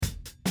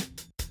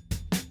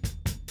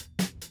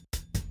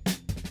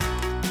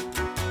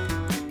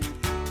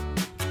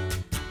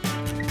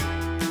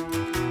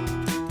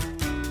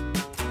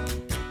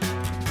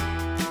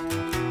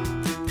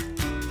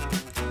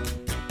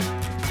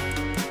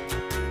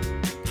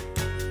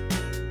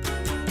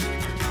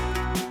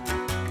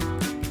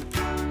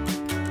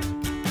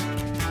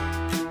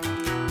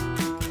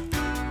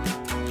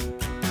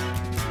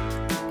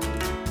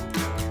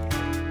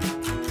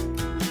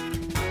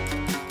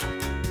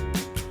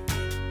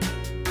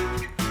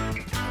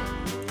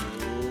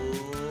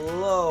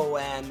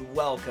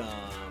welcome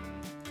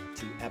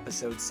to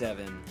episode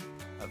 7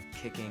 of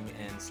Kicking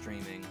and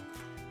Streaming.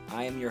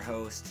 I am your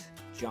host,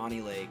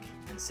 Johnny Lake,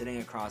 and sitting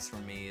across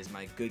from me is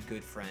my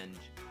good friend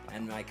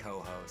and my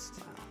co-host,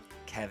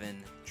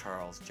 Kevin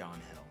Charles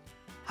John Hill.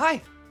 Hi.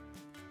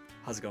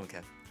 How's it going,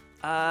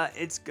 Kev?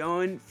 It's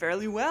going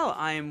fairly well.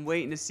 I am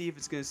waiting to see if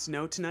it's going to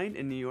snow tonight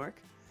in New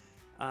York.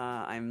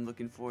 I'm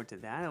looking forward to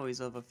that. I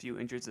always love a few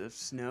inches of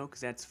snow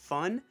because that's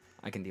fun.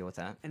 I can deal with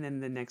that. And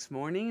then the next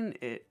morning,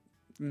 it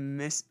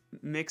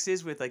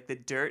mixes with like the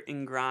dirt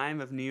and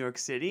grime of New York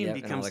City and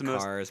becomes and all the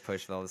cars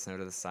push all the snow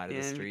to the side of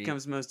the street. It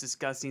becomes the most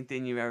disgusting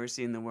thing you've ever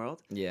seen in the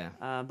world. Yeah.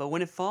 But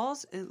when it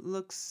falls, it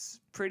looks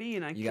pretty,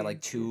 and you got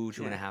like two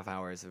and a half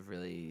hours of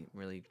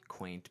really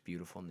quaint,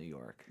 beautiful New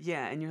York.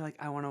 Yeah, and you're like,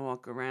 I want to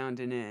walk around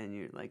in it, and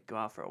you like go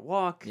out for a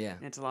walk. Yeah,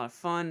 and it's a lot of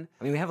fun.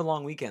 I mean, we have a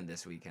long weekend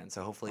this weekend,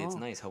 so hopefully it's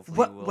nice.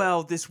 Hopefully,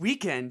 well, this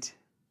weekend.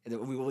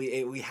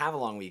 We have a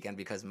long weekend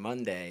because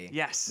Monday,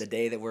 yes, the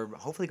day that we're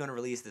hopefully going to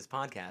release this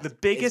podcast, the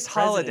biggest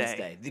holiday,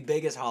 Day, the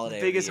biggest holiday,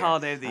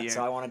 holiday of the year.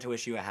 So I wanted to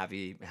wish you a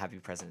happy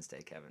President's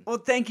Day, Kevin. Well,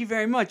 thank you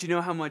very much. You know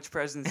how much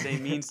President's Day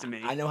means to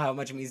me. I know how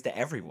much it means to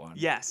everyone.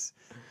 Yes,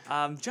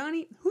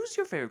 Johnny, who's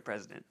your favorite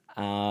president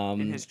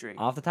in history?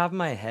 Off the top of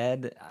my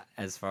head,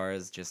 as far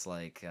as just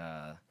like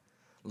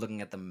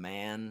looking at the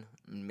man,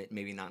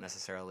 maybe not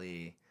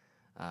necessarily.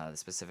 The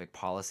specific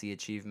policy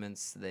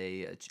achievements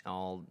they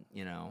all,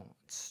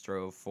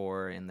 strove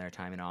for in their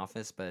time in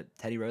office, but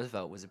Teddy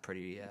Roosevelt was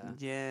he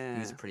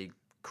was a pretty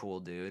cool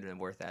dude and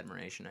worth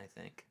admiration, I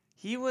think.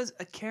 He was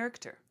a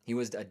character. He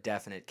was a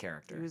definite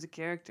character. He was a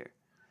character.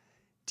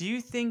 Do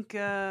you think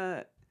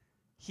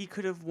he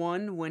could have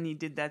won when he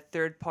did that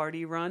third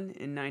party run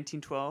in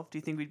 1912? Do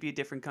you think we'd be a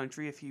different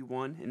country if he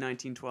won in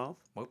 1912?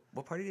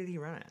 What party did he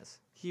run as?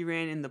 He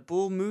ran in the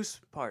Bull Moose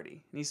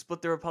Party, and he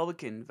split the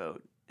Republican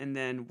vote. And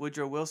then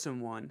Woodrow Wilson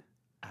won.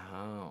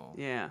 Oh.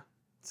 Yeah.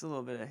 It's a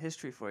little bit of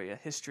history for you.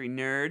 History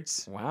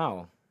nerds.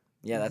 Wow.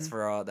 Yeah, that's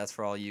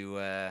for all you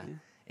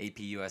AP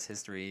US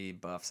history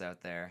buffs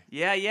out there.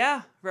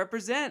 Yeah.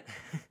 Represent.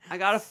 I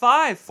got a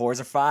 5. 4's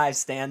a 5.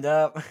 Stand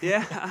up.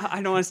 Yeah, I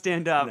don't want to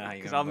stand up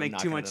because I'll make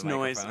too much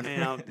noise.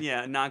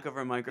 And knock over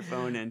a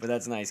microphone. But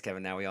that's nice,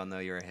 Kevin. Now we all know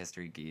you're a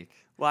history geek.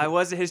 Well, I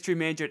was a history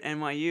major at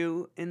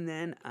NYU, and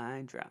then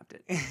I dropped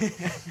it.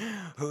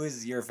 Who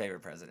is your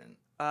favorite president?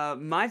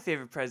 My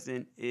favorite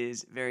president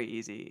is very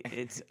easy.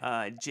 It's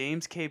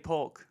James K.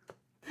 Polk.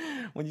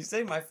 When you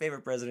say my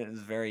favorite president is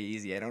very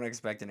easy, I don't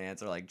expect an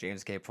answer like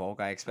James K. Polk.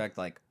 I expect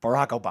like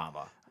Barack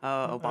Obama.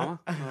 Obama?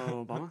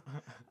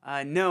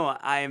 Obama? No,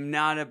 I am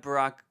not a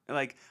Barack.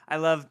 Like, I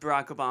love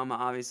Barack Obama.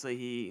 Obviously,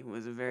 he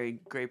was a very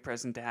great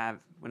president to have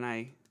when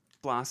I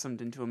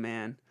blossomed into a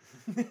man.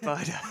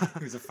 But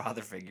he was a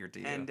father figure to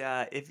you. And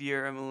if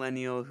you're a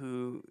millennial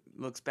who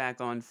looks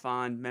back on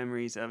fond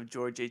memories of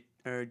George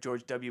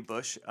W.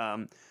 Bush,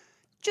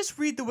 just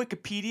read the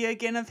Wikipedia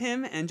again of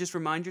him and just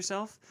remind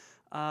yourself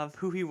of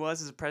who he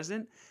was as a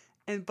president.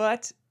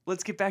 But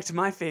let's get back to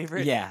my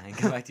favorite. Yeah, and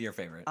go back to your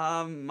favorite.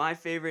 My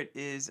favorite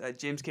is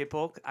James K.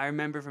 Polk. I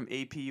remember from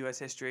AP US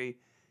History,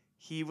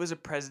 he was a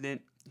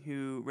president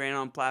who ran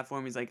on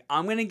platform. He's like,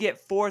 I'm going to get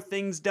 4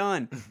 things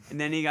done. And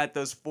then he got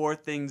those 4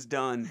 things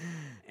done.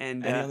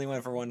 And he only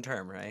went for 1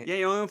 term, right? Yeah,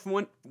 he only went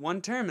for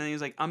one term. And he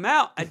was like, I'm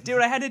out. I did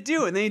what I had to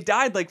do. And then he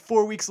died like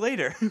 4 weeks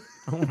later.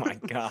 Oh, my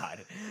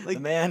God. Like,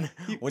 the man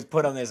was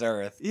put on this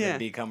earth to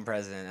become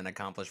president and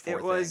accomplish 4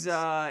 things.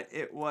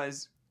 It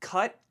was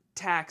cut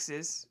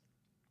taxes,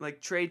 like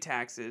trade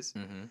taxes,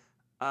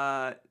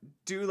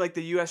 do like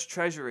the U.S.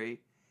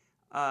 Treasury.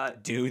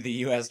 Do the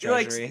U.S.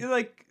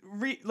 Treasury?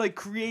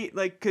 Create,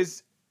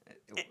 because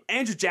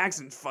Andrew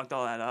Jackson fucked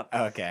all that up.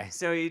 Okay.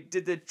 So he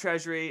did the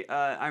Treasury.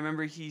 I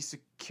remember he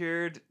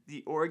secured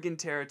the Oregon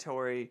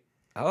Territory.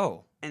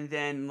 Oh. And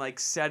then,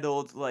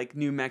 settled,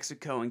 New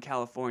Mexico and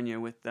California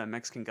with the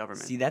Mexican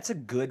government. See, that's a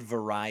good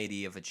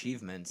variety of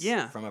achievements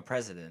from a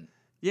president.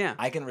 Yeah.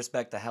 I can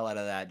respect the hell out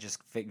of that, just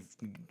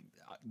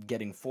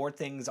getting 4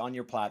 things on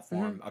your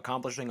platform,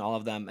 accomplishing all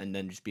of them, and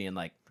then just being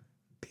like,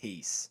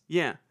 peace.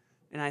 Yeah.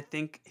 And I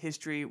think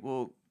history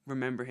will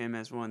remember him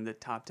as one of the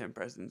top 10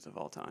 presidents of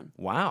all time.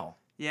 Wow.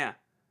 Yeah.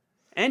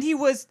 And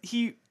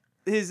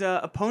his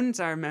opponents,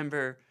 I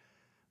remember,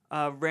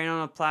 ran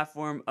on a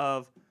platform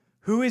of,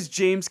 who is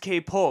James K.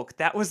 Polk?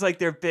 That was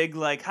their big,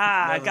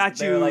 I got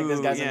you. They were like,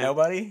 this guy's a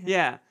nobody?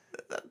 Yeah.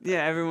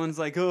 Yeah, everyone's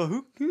like,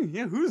 oh,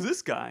 who's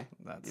this guy?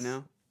 That's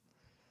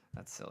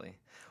silly.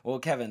 Well,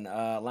 Kevin,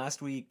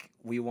 last week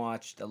we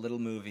watched a little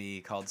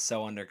movie called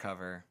So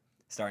Undercover,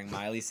 starring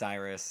Miley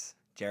Cyrus,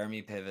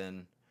 Jeremy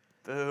Piven,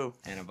 boo,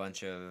 and a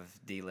bunch of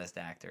D-list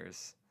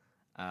actors.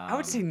 I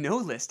would say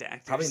no-list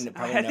actors.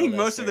 Probably I think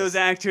most of those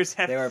actors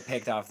they were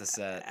picked off the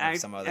set of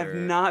some other have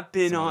not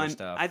been on.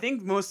 Stuff. I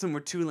think most of them were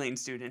Tulane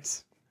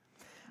students.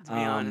 To be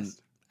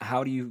honest.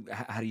 How do you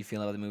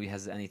feel about the movie?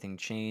 Has anything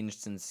changed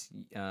since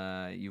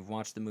you've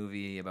watched the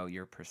movie? About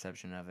your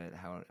perception of it?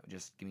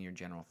 Just give me your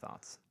general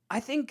thoughts.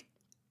 I think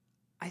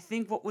I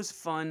think what was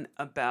fun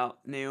about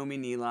Naomi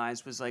and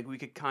Eli's was like we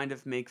could kind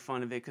of make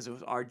fun of it because it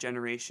was our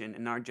generation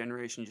and our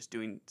generation just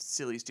doing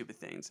silly, stupid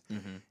things.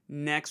 Mm-hmm.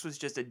 Next was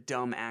just a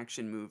dumb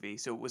action movie,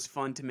 so it was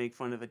fun to make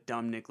fun of a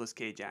dumb Nicolas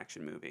Cage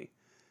action movie.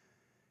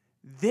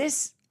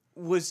 This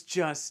was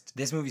just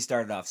This movie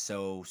started off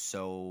so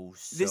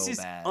this is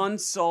bad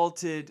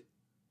unsalted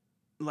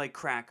like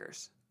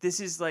crackers. This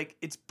is like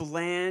it's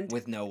bland.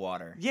 with no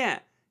water. Yeah,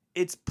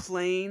 it's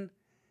plain.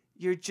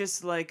 You're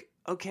just like,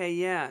 okay,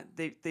 yeah,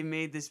 they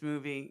made this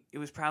movie. It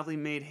was probably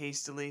made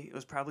hastily. It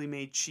was probably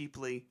made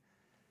cheaply.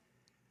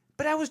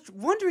 But I was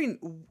wondering,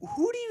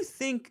 who do you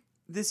think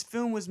this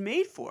film was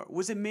made for?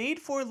 Was it made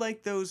for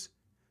like those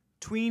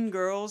tween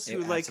girls who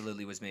It like?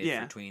 absolutely was made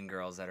yeah. for tween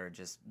girls that are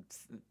just,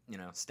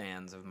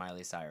 stans of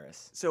Miley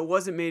Cyrus. So it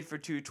wasn't made for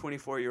two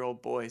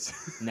 24-year-old boys.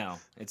 No,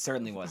 it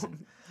certainly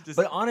wasn't. Just-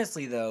 But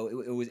honestly,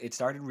 though, it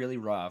started really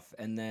rough,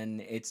 and then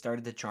it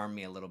started to charm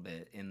me a little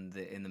bit in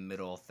the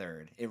middle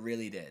third. It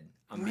really did.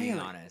 I'm being Really?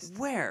 honest.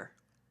 Where?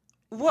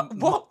 What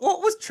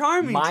was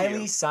charming to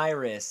Miley you?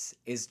 Cyrus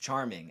is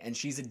charming, and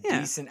she's a Yeah.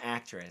 decent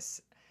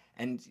actress.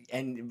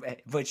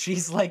 But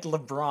she's like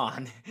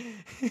LeBron,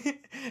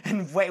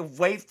 and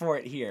wait for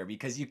it here,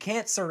 because you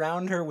can't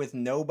surround her with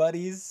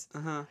nobodies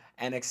Uh-huh.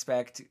 and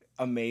expect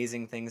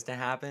amazing things to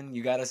happen.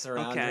 You got to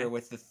surround Okay. her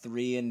with the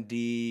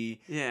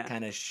 3-and-D Yeah.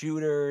 kind of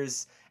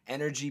shooters,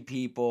 energy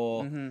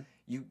people. Mhm.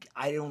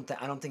 I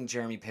don't think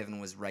Jeremy Piven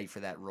was right for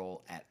that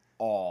role at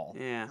all.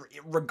 Yeah.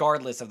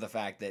 Regardless of the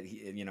fact that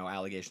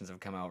allegations have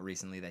come out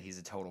recently that he's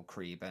a total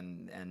creep,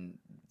 and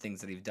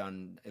things that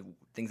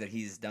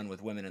he's done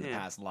with women in the Yeah.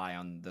 past lie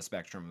on the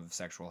spectrum of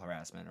sexual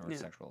harassment or Yeah.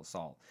 sexual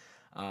assault.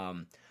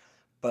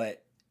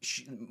 But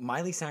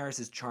Miley Cyrus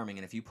is charming,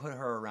 and if you put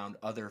her around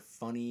other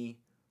funny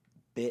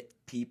bit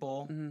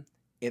people, Mhm.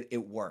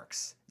 it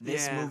works.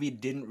 This Yeah. movie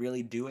didn't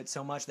really do it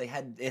so much. It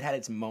had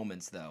its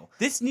moments though.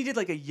 This needed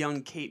like a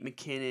young Kate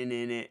McKinnon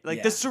in it. Like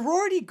Yeah. the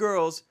sorority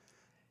girls.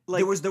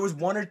 Like there was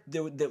one or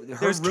her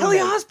there's Kelly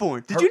roommate-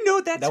 Osbourne. Did her- you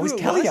know that's that who was it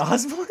Kelly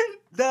was? Osbourne?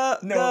 The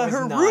No, it was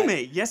her not.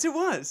 roommate. Yes, it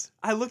was.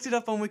 I looked it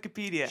up on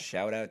Wikipedia,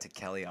 Shout out to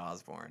Kelly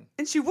Osbourne.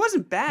 and she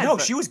wasn't bad. No,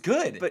 but, she was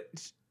good. But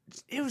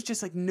it was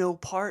just like no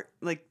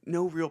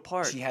real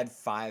part. She had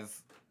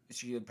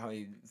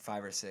probably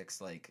 5 or 6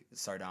 like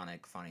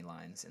sardonic funny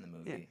lines in the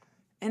movie.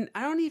 And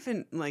I don't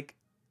even like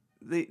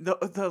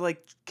the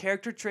like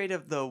character trait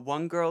of the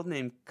one girl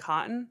named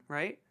Cotton,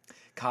 right?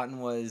 Cotton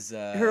was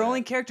Her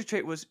only character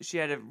trait was she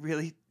had a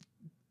really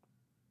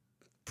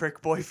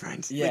prick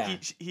boyfriend. Yeah.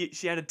 Like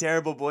she had a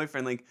terrible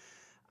boyfriend. Like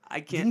I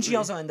can't. Didn't she really-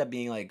 also end up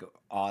being like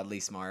oddly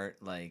smart,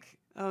 like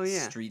Oh yeah.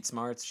 street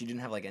smarts? She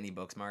didn't have like any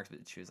book smarts, but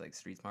she was like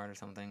street smart or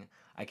something.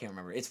 I can't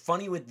remember. It's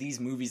funny with these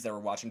movies that we're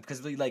watching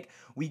because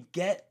we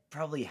get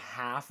probably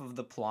half of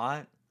the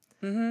plot,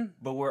 Mm-hmm.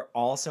 but we're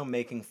also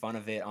making fun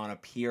of it on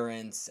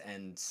appearance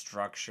and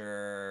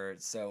structure.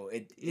 So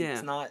Yeah.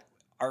 it's not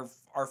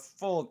our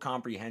full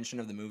comprehension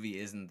of the movie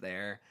isn't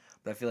there.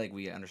 But I feel like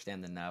we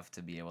understand enough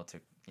to be able to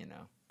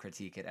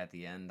critique it at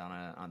the end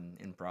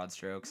in broad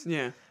strokes.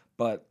 Yeah.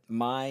 But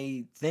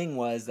my thing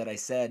was that I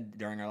said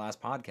during our last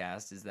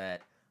podcast is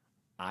that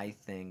I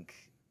think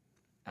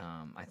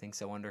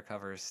So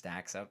Undercover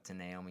stacks up to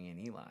Naomi and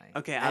Eli.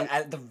 Okay,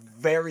 at the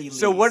very least.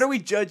 So what are we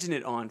judging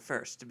it on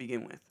first to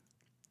begin with?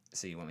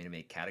 So you want me to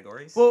make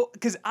categories? Well,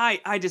 because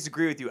I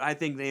disagree with you. I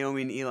think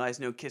Naomi and Eli's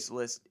No Kiss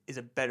List is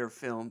a better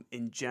film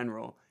in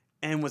general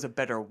and was a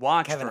better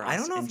watch Kevin, for us I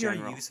don't know in if your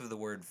general. use of the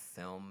word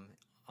film.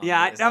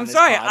 Yeah, on I'm this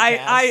sorry.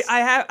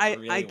 podcast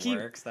really I keep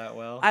works that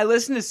well. I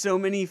listen to so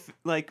many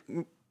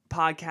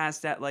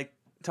podcasts that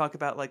talk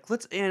about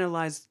let's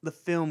analyze the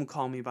film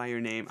Call Me by Your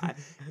Name.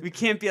 We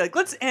can't be like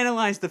let's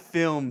analyze the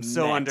film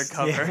So Next,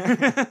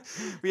 Undercover.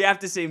 We have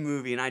to say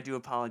movie, and I do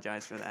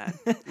apologize for that.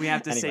 We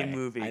have to say Anyway,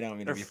 movie. I don't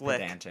mean or to be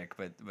flick. pedantic,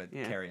 but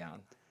Yeah. carry on.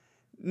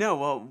 No,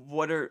 well,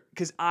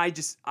 because I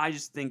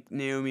just think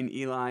Naomi and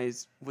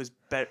Eli's was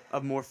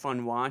a more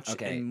fun watch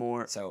Okay, and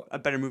more so a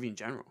better movie in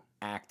general.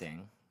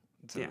 acting.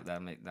 So Yeah.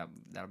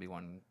 that'll be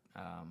one.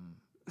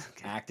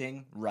 Okay.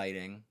 Acting,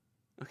 writing.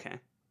 Okay.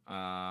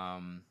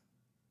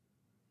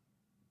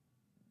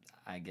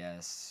 I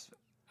guess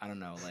I don't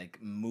know, like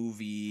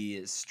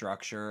movie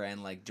structure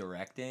and like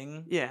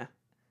directing. Yeah.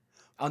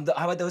 How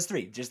about those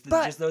three? Just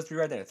those three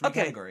right there. 3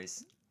 Okay.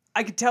 categories.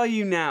 I could tell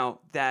you now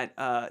that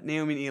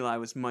Naomi and Eli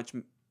was much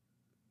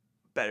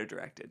better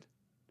directed.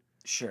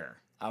 Sure,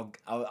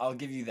 I'll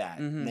give you that.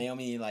 Mhm.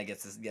 Naomi like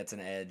gets an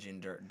edge in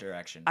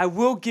direction. I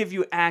will give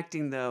you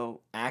acting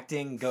though.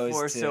 Acting goes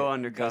For to So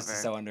Undercover. Goes to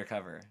So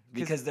Undercover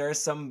because there are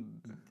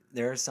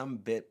some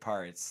bit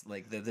parts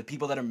like the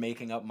people that are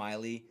making up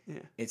Miley. Yeah.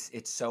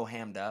 It's so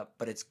hammed up,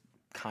 but it's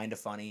kind of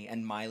funny,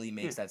 and Miley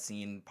makes that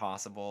scene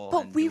possible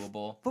But and we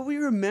doable. But we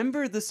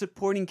remember the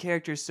supporting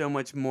characters so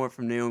much more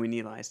from Naomi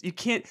and Eli's. You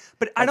can't.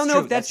 But I don't know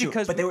if that's true.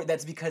 because But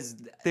that's because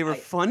they were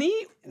funny.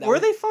 that Were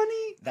was- they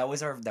funny? that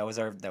was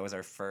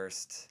our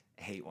first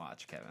hate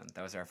watch, Kevin.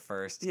 That was our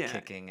first Yeah.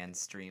 kicking and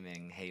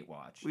streaming hate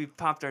watch. We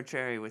popped our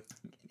cherry with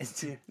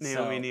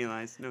Naomi and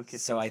Eli's No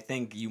Kiss. So I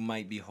think you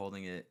might be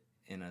holding it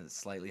in a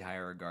slightly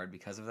higher regard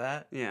because of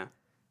that. Yeah.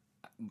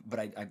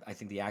 But I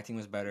think the acting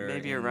was better.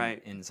 Maybe you're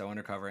right. In So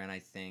Undercover, and I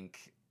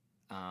think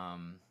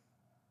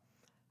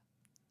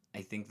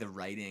the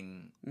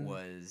writing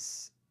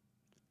was.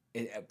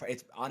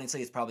 It's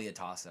honestly, it's probably a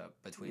toss up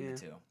between the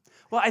two.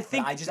 Well, I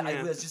think I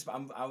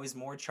was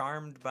more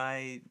charmed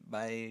by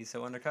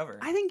So Undercover.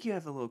 I think you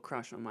have a little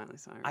crush on Miley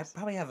Cyrus. I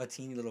probably have a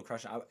teeny little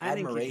crush. I think you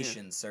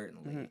Admiration, do.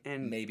 certainly,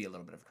 And maybe a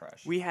little bit of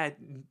crush. We had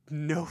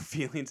no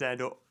feelings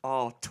at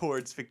all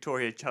towards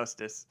Victoria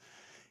Justice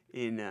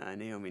in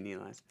Naomi and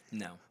Eli's.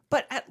 No,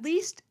 but at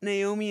least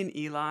Naomi and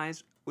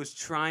Eli's was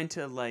trying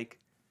to like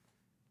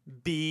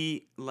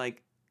be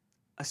like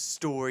a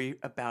story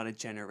about a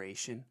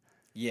generation.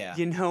 Yeah.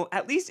 You know,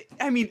 at least,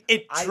 I mean,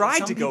 it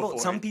tried to go for it.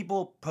 Some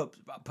people put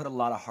a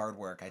lot of hard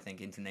work, I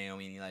think, into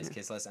Naomi and Eli's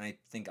Kiss List, and I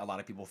think a lot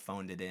of people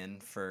phoned it in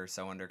for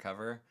So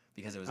Undercover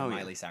because it was a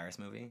Miley Cyrus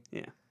movie.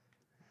 Yeah.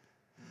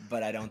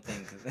 But I don't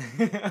think...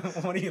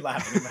 What are you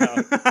laughing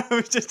about? I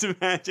was just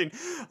imagining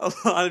a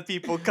lot of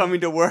people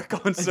coming to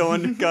work on So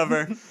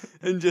Undercover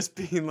and just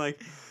being like,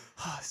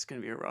 oh, it's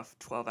going to be a rough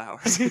 12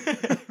 hours. You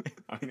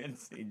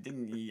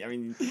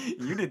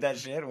did that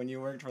shit when you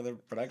worked for the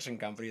production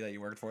company that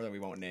you worked for that we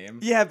won't name.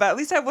 Yeah, but at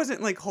least I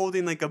wasn't like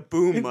holding like a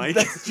boom mic.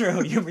 That's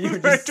true. You were for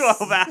just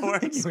 12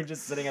 hours. You were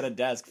just sitting at a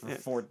desk for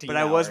 14 hours. But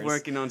I was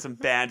working on some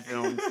bad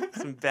films.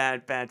 Some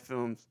bad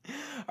films.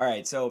 All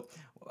right, so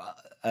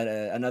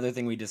another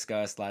thing we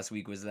discussed last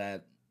week was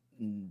that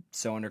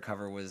So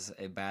Undercover was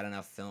a bad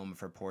enough film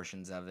for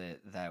portions of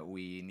it that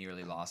we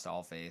nearly lost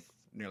all faith,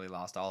 nearly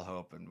lost all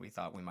hope, and we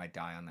thought we might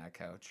die on that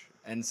couch.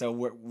 And so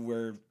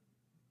we're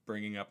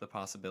bringing up the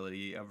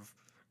possibility of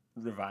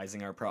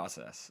revising our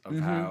process of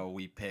how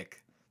we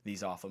pick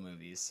these awful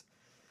movies.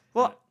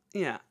 Well,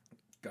 yeah.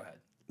 Go ahead.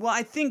 Well,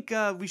 I think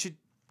we should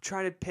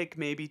try to pick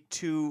maybe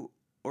 2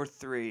 or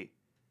 3,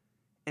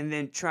 and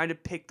then try to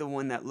pick the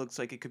one that looks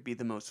like it could be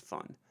the most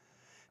fun.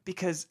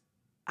 Because,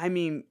 I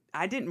mean,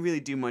 I didn't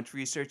really do much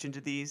research into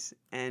these,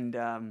 and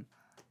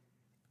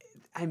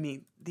I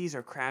mean, these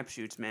are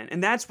crapshoots, man.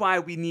 And that's why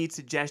we need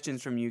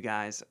suggestions from you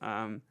guys.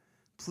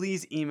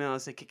 Please email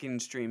us at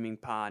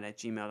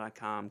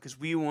kickingandstreamingpod@gmail.com because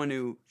we want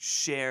to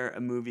share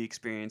a movie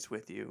experience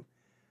with you.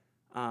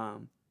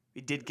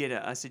 We did get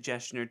a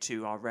suggestion or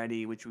 2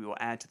 already, which we will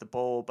add to the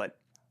bowl. But,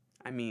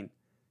 I mean,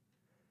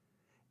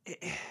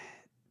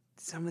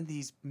 some of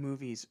these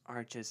movies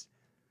are just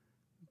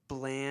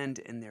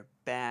bland and they're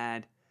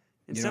bad.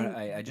 And you know what?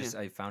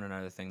 I found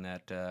another thing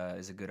that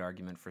is a good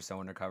argument for So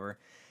Undercover.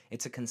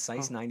 It's a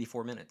concise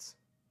 94 minutes.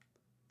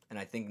 And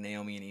I think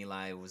Naomi and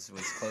Eli was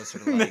closer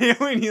to like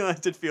Naomi and Eli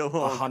did feel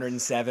long.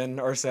 107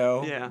 or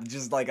so. Yeah.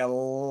 Just like a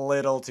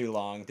little too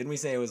long. Didn't we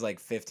say it was like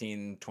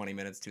 15, 20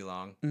 minutes too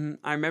long? Mm-hmm.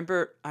 I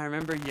remember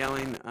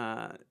yelling,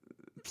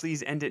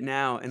 please end it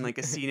now, in like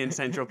a scene in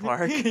Central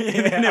Park. And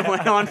then it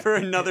went on for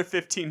another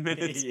 15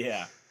 minutes.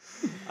 Yeah.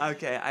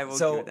 Okay, I will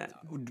do that.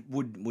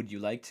 Would you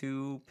like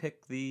to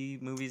pick the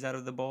movies out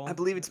of the bowl? I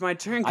believe it's my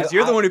turn because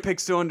you're the one who picked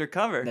So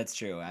Undercover. That's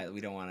true.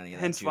 We don't want any of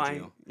that Hence juju. why,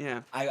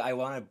 yeah. I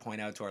want to point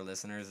out to our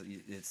listeners,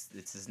 this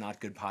is not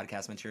good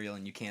podcast material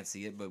and you can't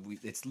see it, but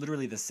it's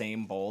literally the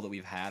same bowl that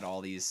we've had all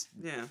these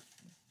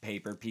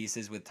paper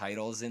pieces with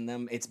titles in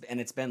them. It's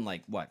been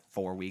like, what,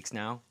 4 weeks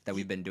now that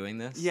we've been doing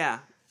this?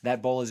 Yeah.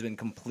 That bowl has been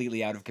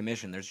completely out of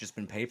commission. There's just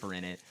been paper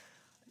in it.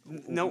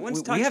 No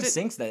one's touched it. We have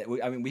sinks that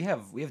we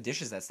have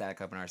dishes that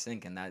stack up in our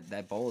sink, and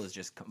that bowl is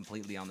just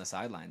completely on the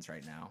sidelines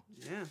right now.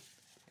 Yeah, it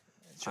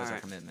shows our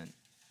commitment.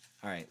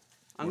 All right,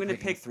 I'm gonna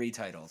pick 3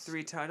 titles.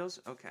 3 titles.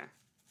 Okay,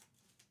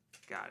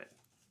 got it.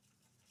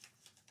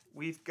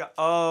 We've got.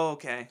 Oh,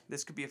 okay.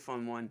 This could be a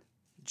fun one.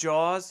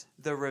 Jaws: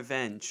 The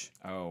Revenge.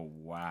 Oh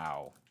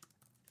wow.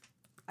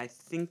 I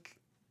think.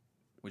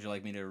 Would you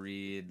like me to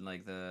read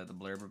like the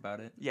blurb about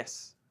it?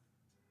 Yes.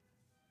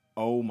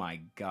 Oh my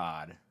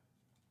God.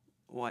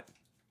 What?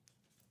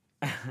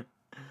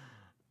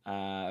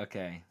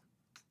 Okay.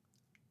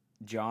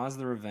 Jaws: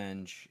 The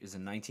Revenge is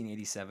a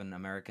 1987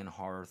 American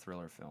horror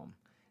thriller film.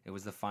 It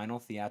was the final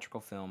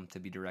theatrical film to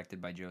be directed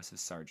by Joseph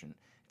Sargent.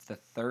 It's the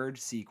 3rd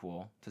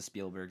sequel to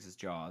Spielberg's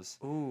Jaws,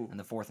 and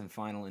the 4th and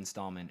final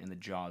installment in the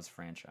Jaws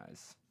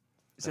franchise.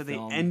 So they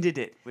ended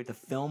it with... The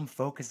film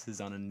focuses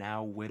on a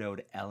now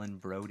widowed Ellen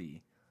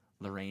Brody,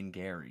 Lorraine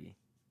Gary,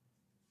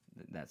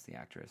 that's the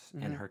actress,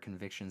 and her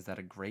convictions that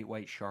a great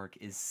white shark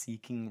is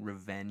seeking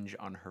revenge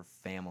on her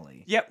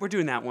family. Yep, we're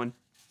doing that one.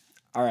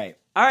 All right,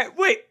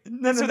 wait.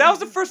 That was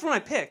the first one I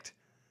picked.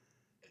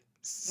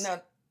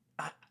 No,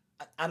 I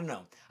don't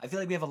know. I feel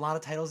like we have a lot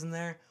of titles in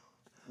there.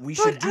 We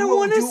but should do. I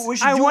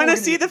want to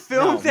see the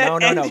film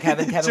that ended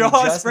Kevin, the we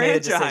Jaws just made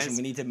a franchise. decision.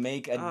 We need to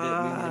make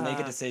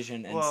a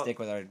decision and stick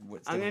with our.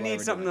 I'm gonna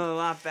need something a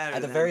lot better.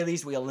 At the very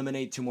least, we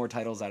eliminate 2 more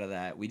titles out of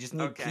that. We just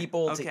need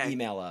people to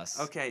email us.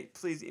 Okay,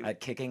 please. At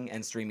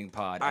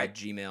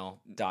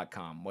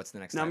kickingandstreamingpod@gmail.com. What's the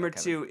next Number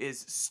title, 2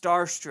 is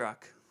Starstruck.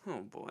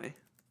 Oh boy,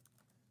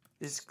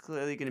 this is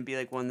clearly gonna be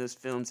like one of those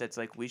films that's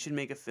like we should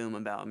make a film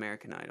about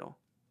American Idol.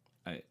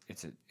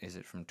 Is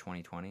it from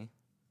 2020?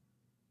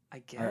 I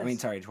guess. Or, I mean,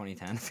 sorry,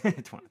 2010.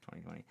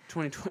 2020.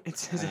 2020.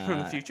 Is it from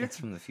the future? It's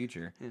from the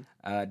future.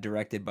 Yeah.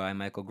 Directed by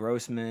Michael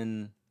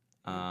Grossman.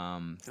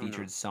 Don't Featured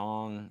know.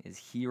 song is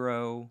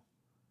Hero.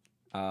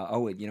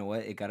 Oh, you know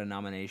what? It got a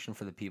nomination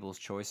for the People's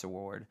Choice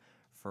Award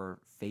for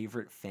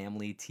Favorite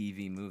Family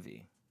TV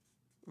Movie.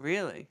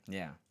 Really?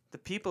 Yeah. The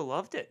people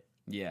loved it.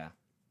 Yeah.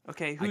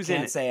 Okay, I who's in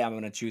can't it? say I'm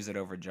going to choose it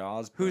over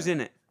Jaws. Who's but-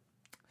 in it?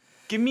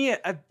 Give me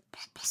a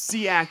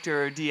C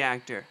actor or D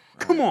actor.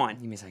 Come Alright,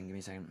 on. Give me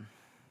a second.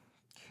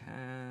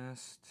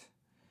 Cast.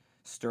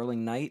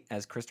 Sterling Knight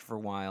as Christopher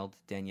Wilde.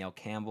 Danielle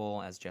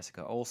Campbell as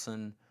Jessica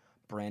Olsen.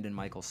 Brandon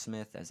Michael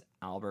Smith as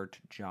Albert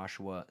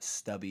Joshua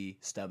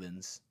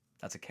Stubbins.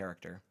 That's a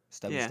character.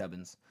 Yeah.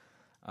 Stubbins.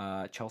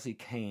 Chelsea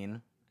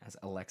Kane as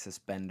Alexis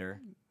Bender.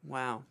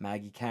 Wow.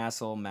 Maggie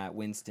Castle, Matt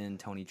Winston,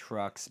 Tony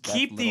Trucks.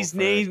 Keep Beth these Littleford,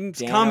 names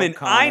Dan coming.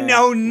 O'Connor, I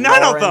know none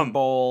of Lauren them.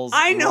 Bowles,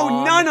 I know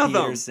Ron none of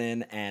them.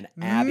 Peterson, and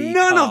Abby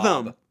None of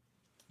Cobb. them.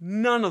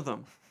 None of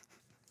them.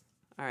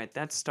 All right,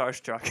 that's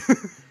Starstruck.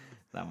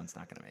 That one's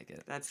not gonna make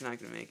it. That's not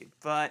going to make it.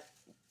 But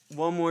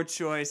one more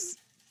choice.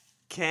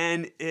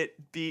 Can it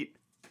beat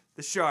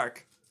the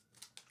shark?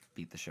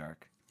 Beat the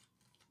shark.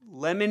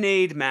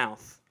 Lemonade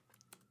Mouth.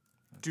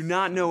 Do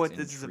not know what Sounds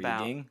this is about.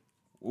 intriguing.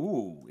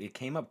 Ooh, it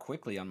came up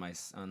quickly on my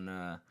on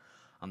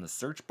the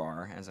search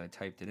bar as I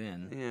typed it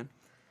in. Yeah.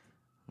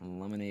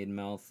 Lemonade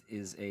Mouth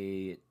is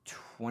a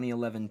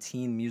 2011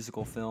 teen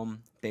musical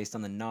film based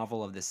on the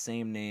novel of the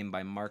same name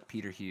by Mark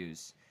Peter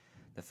Hughes.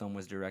 The film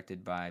was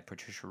directed by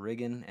Patricia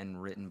Riggin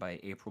and written by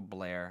April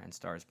Blair and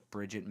stars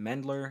Bridget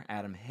Mendler,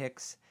 Adam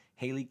Hicks,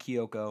 Haley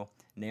Kiyoko,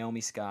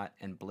 Naomi Scott,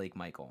 and Blake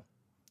Michael.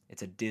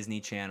 It's a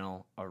Disney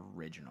Channel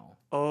original.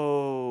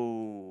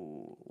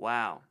 Oh,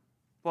 wow.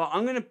 Well,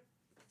 I'm going to...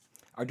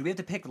 Or do we have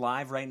to pick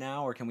live right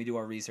now, or can we do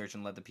our research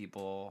and let the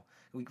people...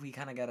 We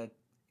kind of got to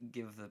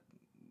give the...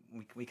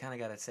 We kind of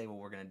got to say what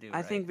we're going to do, I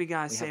right? think we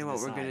got to We say have to what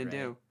we're decide, going right? to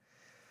do.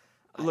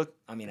 Look,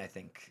 I mean, I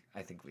think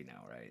we know,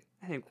 right?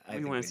 I think I we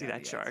think want to see know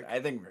that the shark. answer. I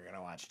think we're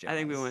gonna watch Jaws. I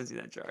think we want to see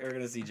that shark. We're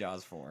gonna see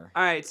Jaws 4.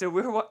 All right, so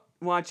we're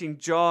watching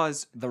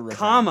Jaws, The Revenge.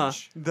 comma,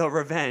 The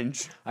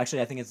Revenge.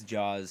 Actually, I think it's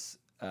Jaws,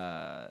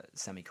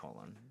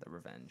 semicolon, The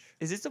Revenge.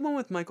 Is this the one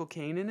with Michael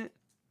Caine in it?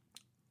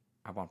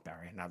 I won't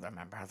bury another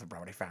member of the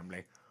Brody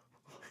family.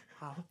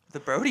 Wow. The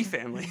Brody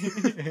family.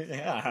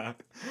 Yeah.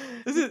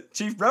 Is it?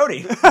 Chief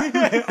Brody.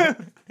 I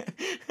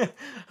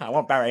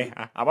won't bury.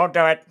 I won't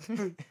do it.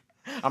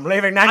 I'm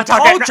leaving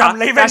Nantucket. I'm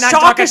leaving that shark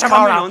Nantucket is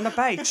coming tomorrow. on the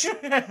beach.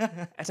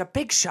 It's a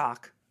big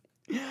shark.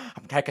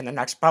 I'm taking the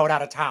next boat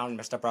out of town,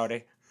 Mr.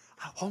 Brody.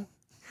 I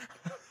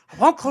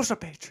won't close the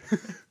beach.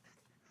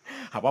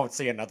 I won't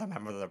see another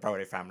member of the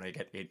Brody family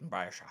get eaten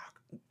by a shark.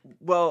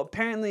 Well,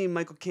 apparently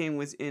Michael Caine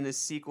was in a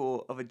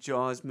sequel of a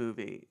Jaws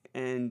movie,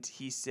 and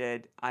he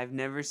said, "I've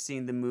never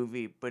seen the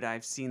movie, but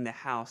I've seen the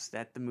house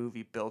that the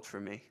movie built for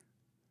me."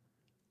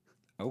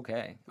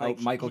 Okay. Like,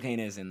 Michael Caine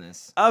is in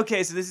this.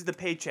 Okay, so this is the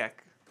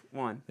paycheck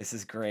one. This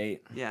is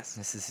great. Yes.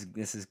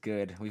 This is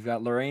good. We've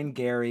got Lorraine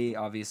Gary,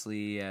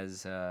 obviously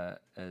as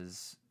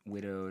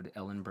widowed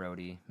Ellen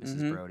Brody,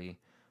 missus Mhm. Brody.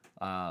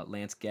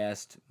 Lance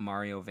Guest,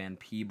 Mario Van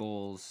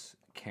Peebles,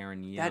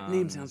 Karen Young. That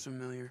name sounds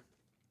familiar.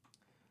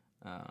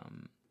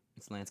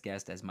 It's Lance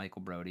Guest as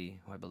Michael Brody,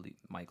 who I believe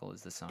Michael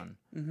is the son.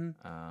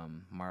 Mm-hmm.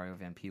 Mario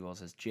Van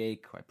Peebles as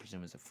Jake, who I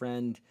presume is a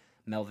friend.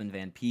 Melvin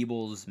Van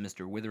Peebles,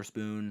 Mr.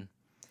 Witherspoon.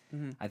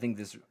 Mm-hmm. I think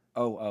this.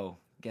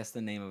 Guess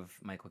the name of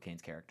Michael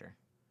Caine's character.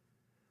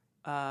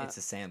 It's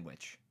a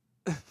sandwich.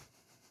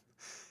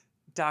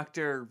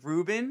 Dr.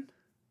 Rubin?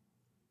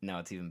 No,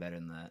 it's even better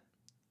than that.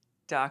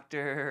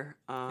 Dr.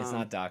 It's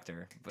not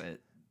Doctor, but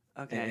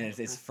Okay. and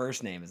his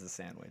first name is a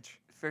sandwich.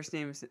 First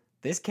name is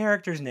This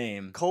character's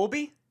name,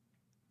 Colby?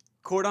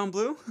 Cordon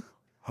Bleu?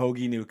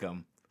 Hoagie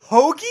Newcomb.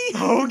 Hoagie?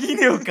 Hoagie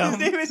Newcomb. His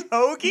name is The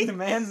Hoagie?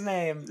 man's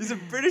name. He's a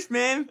British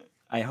man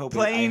I hope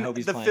playing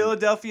he's the playing.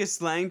 Philadelphia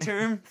slang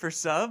term for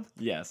sub?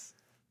 Yes.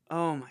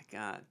 Oh my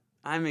god.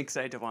 I'm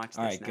excited to watch this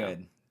All right, now.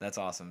 good. That's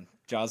awesome.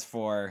 Jaws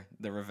 4,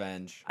 The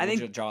Revenge. I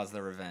think- Jaws,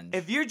 The Revenge.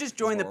 If you're just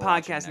joining the what we're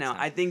watching podcast next now,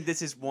 time. I think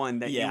this is one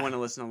that you Yeah. want to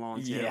listen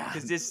along to. Yeah.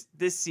 Because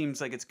this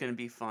seems like it's going to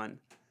be fun.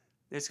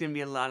 There's going to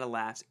be a lot of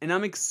laughs. And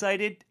I'm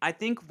excited. I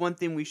think one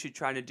thing we should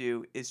try to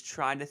do is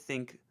try to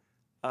think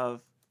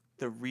of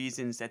the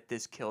reasons that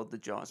this killed the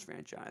Jaws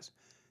franchise.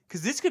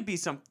 Because this could be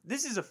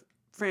this is a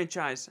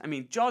franchise. I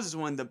mean, Jaws is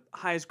one of the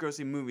highest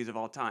grossing movies of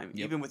all time,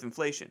 Yep. even with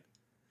inflation.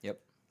 Yep.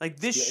 Like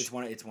this. Yeah,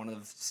 it's one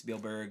of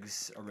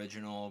Spielberg's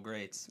original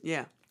greats.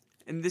 Yeah.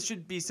 And this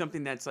should be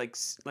something that's like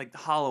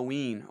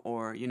Halloween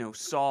or,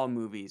 Saw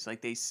movies. Like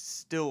they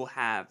still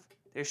have,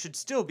 there should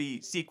still be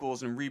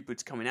sequels and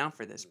reboots coming out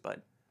for this,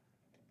 but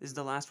this is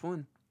the last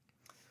one.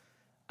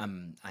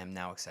 I'm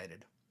now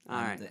excited. All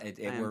right. I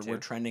am We're too.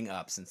 trending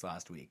up since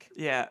last week.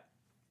 Yeah.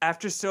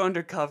 After So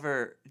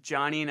Undercover,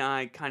 Johnny and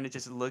I kind of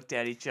just looked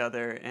at each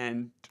other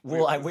and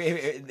Well,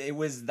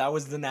 that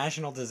was the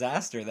national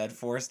disaster that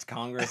forced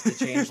Congress to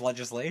change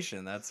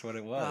legislation. That's what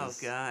it oh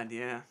was. god,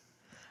 yeah.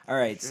 All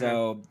right, Sure.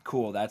 so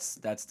cool. That's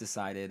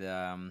decided.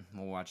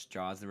 We'll watch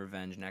Jaws: The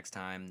Revenge next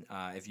time.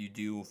 If you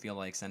do feel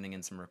like sending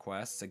in some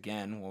requests,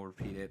 again, we'll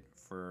repeat it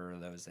for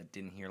those that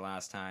didn't hear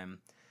last time.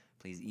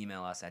 Please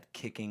email us at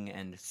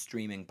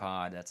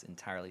kickingandstreamingpod. That's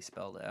entirely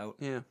spelled out.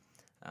 Yeah.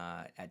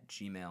 At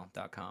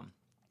gmail.com.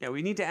 Yeah,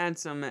 we need to add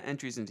some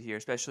entries into here,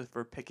 especially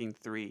for picking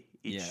 3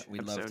 each Yeah,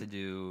 we'd episode. love to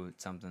do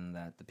something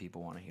that the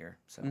people want to hear.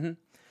 So, Mhm.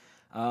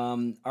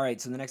 All right.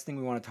 So the next thing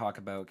we want to talk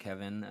about,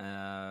 Kevin,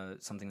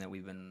 something that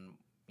we've been,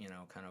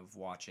 kind of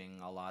watching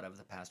a lot of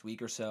the past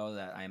week or so.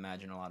 That I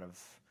imagine a lot of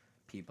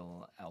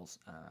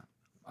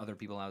other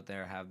people out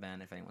there have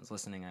been. If anyone's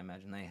listening, I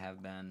imagine they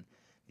have been.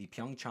 The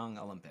Pyeongchang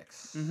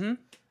Olympics. Mm-hmm.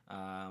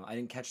 I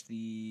didn't catch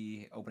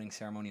the opening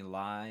ceremony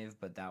live,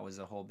 but that was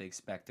a whole big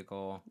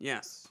spectacle.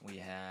 Yes. We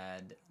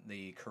had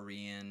the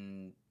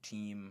Korean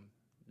teams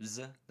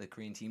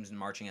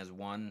marching as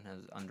one,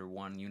 as under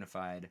one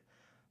unified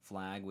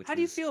flag. Which How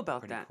do you was feel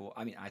about pretty that? cool.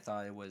 I mean, I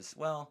thought it was,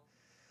 well,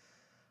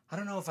 I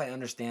don't know if I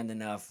understand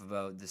enough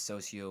about the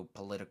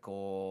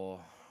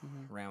socio-political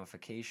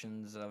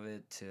ramifications of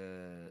it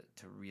to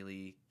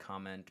really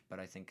comment, but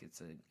I think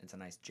it's a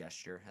nice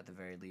gesture at the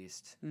very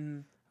least.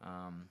 Mm-hmm.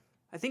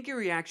 I think your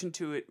reaction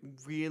to it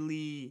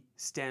really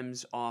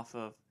stems off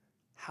of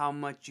how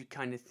much you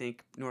kind of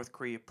think North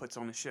Korea puts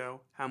on a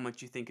show, how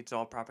much you think it's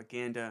all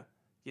propaganda,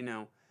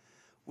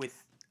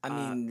 with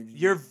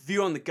your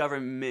view on the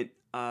government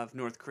of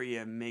North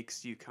Korea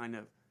makes you kind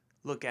of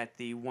look at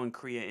the one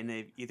Korea in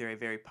either a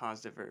very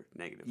positive or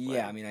negative way.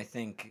 Yeah, I mean, I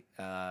think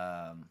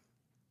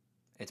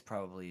it's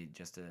probably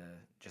just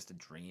a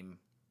dream.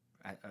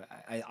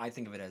 I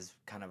think of it as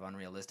kind of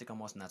unrealistic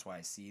almost, and that's why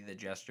I see the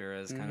gesture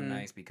as kind of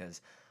nice,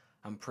 because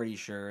I'm pretty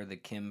sure the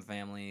Kim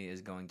family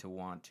is going to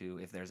want to,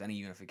 if there's any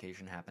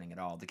unification happening at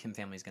all, the Kim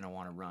family is going to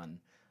want to run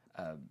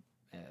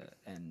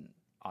an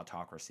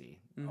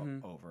autocracy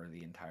over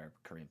the entire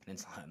Korean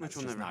Peninsula, and that's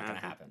just not going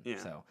to happen. Yeah.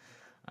 So,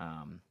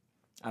 I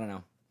don't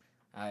know.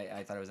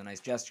 I thought it was a nice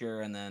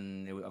gesture, and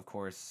then, of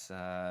course,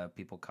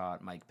 people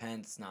caught Mike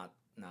Pence not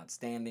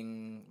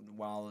standing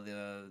while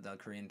the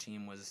Korean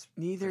team was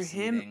Neither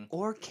proceeding. him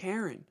or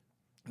Karen.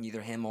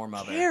 Neither him or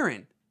mother.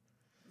 Karen!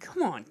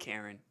 Come on,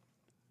 Karen.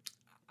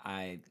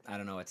 I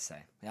don't know what to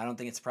say. I don't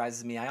think it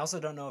surprises me. I also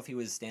don't know if he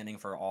was standing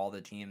for all the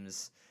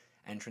team's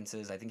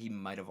entrances. I think he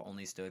might have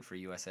only stood for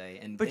USA.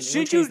 And But in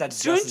shouldn't which case,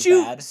 that's just as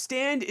you bad.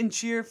 stand and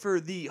cheer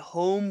for the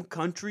home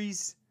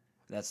country's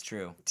That's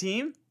true.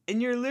 team? And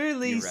you're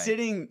literally You're right.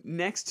 sitting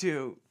next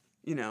to,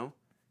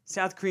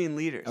 South Korean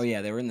leaders. Oh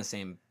yeah, they were in the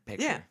same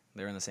picture. Yeah.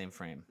 They were in the same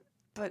frame.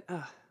 But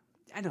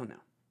I don't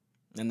know.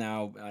 And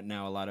now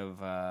a lot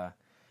of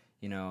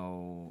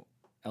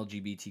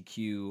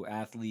LGBTQ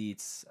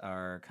athletes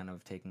are kind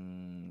of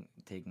taking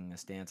a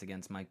stance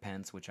against Mike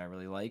Pence, which I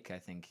really like. I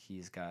think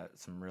he's got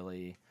some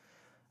really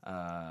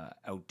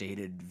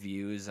outdated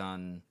views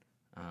on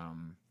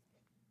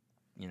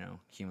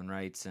human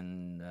rights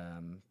and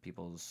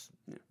people's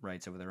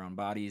rights over their own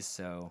bodies.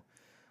 So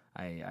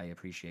I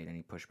appreciate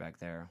any pushback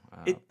there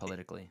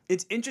politically.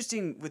 It's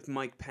interesting with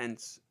Mike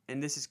Pence,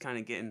 and this is kind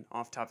of getting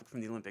off topic from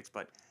the Olympics,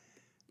 but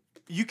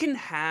you can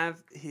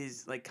have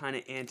his kind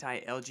of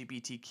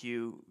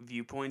anti-LGBTQ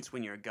viewpoints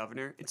when you're a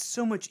governor. It's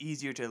so much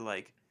easier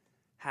to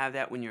have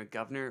that when you're a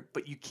governor,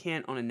 but you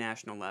can't on a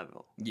national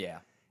level. Yeah.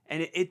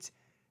 And it's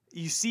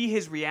you see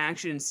his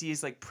reaction and see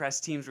his press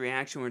team's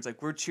reaction where it's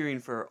we're cheering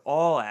for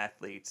all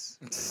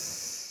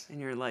athletes. And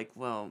you're like,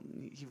 well,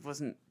 he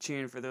wasn't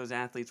cheering for those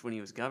athletes when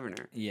he was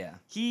governor. Yeah.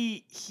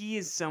 He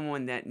is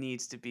someone that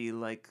needs to be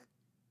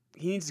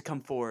he needs to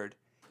come forward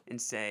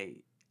and say,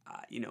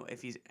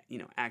 if he's,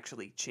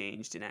 actually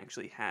changed and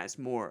actually has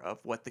more of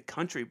what the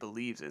country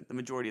believes in, the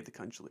majority of the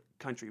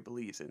country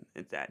believes in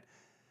that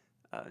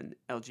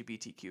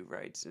LGBTQ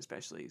rights,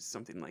 especially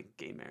something like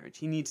gay marriage.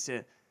 He needs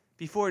to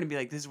be forward and be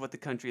this is what the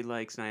country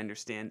likes, and I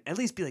understand. At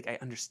least be I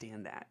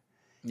understand that.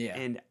 Yeah.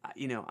 And,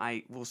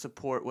 I will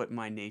support what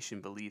my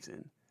nation believes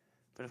in.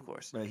 But of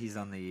course. But he's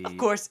on the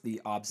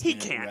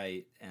obstinate can't.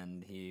 right,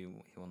 and he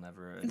will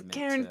never admit And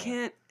Karen to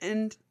can't,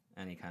 and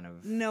any kind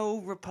of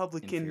no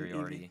Republican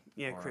inferiority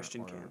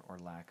Christian can. or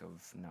lack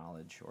of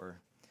knowledge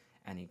or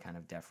any kind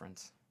of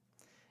deference.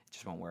 It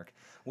just won't work.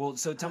 Well,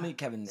 so tell me,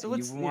 Kevin,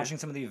 you've been watching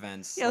some of the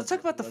events. Yeah, let's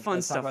talk about the fun stuff.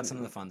 Let's talk about some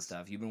of the fun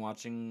stuff. You've been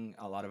watching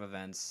a lot of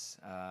events,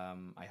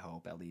 I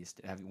hope, at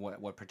least.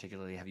 What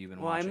particularly have you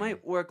been watching? Well, I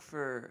might work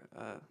for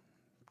a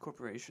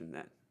corporation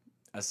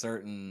a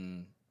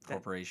certain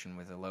corporation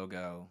with a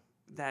logo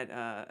that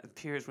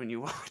appears when you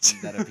watch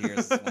that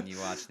appears when you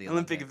watch the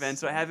Olympic events.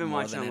 So I haven't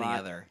watched than a any lot.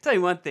 other. Tell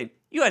you one thing: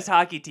 U.S.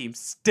 hockey team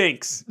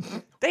stinks.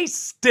 They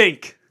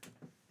stink.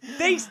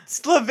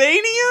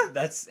 Slovenia.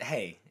 That's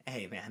hey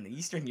man,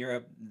 Eastern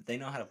Europe, they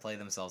know how to play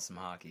themselves some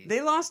hockey.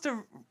 They lost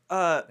to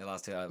They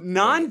lost to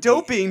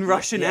non-doping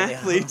Russian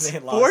athletes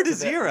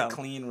 4-0.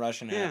 Clean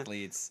Russian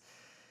athletes.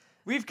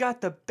 We've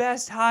got the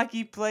best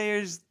hockey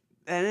players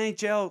the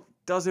NHL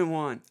doesn't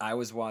want. I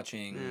was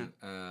watching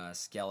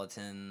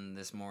Skeleton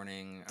this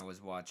morning. I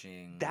was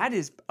watching. That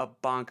is a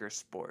bonkers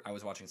sport. I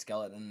was watching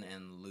Skeleton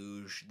and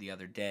Luge the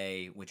other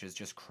day, which is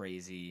just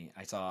crazy.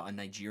 I saw a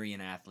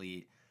Nigerian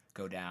athlete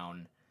go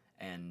down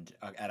and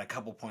at a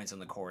couple points on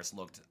the course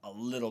looked a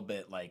little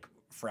bit like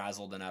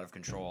frazzled and out of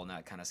control, and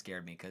that kind of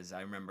scared me because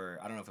I remember,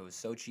 I don't know if it was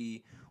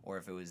Sochi or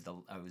if it was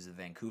the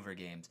Vancouver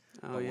games,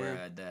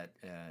 where that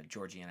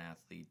Georgian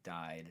athlete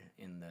died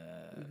in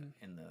the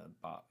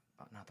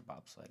not the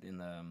bobsled, in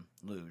the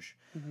luge.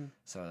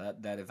 So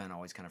that event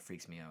always kind of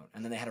freaks me out.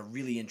 And then they had a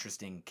really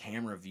interesting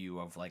camera view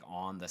of like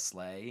on the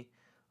sleigh,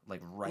 like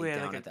down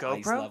like at the GoPro?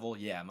 ice level.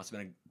 Yeah, it must have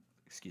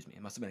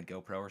been a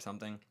GoPro or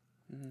something.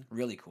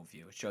 Really cool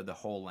view. It showed the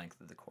whole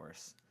length of the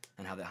course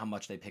and how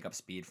much they pick up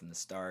speed from the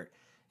start,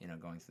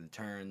 going through the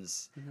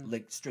turns,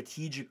 like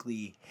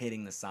strategically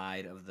hitting the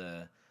side of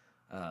the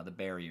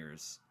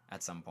barriers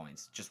at some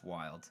points. Just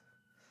wild.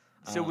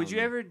 So would you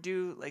ever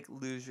do like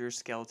luge or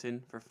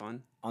skeleton for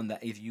fun? On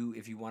that, if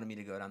you wanted me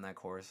to go down that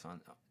course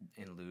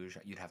in luge,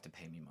 you'd have to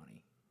pay me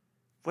money.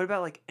 What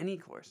about like any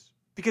course?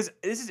 Because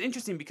this is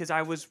interesting because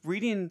I was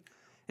reading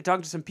and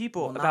talking to some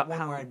people Not about one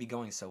how where I'd be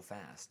going so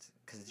fast.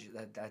 Because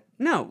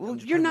No, well,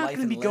 you're not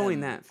going to be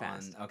going that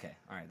fast. Okay,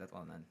 all right.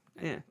 Well then,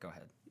 Yeah. Go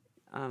ahead.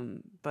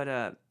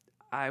 But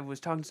I was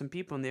talking to some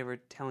people and they were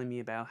telling me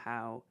about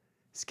how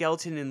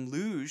skeleton and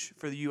luge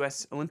for the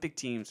U.S. Olympic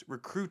teams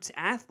recruits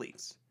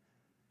athletes.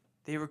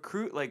 They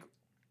recruit like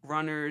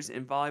runners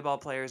and volleyball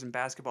players and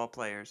basketball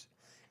players.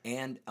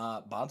 And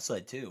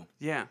bobsled too.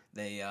 Yeah.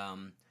 They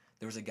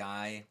there was a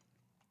guy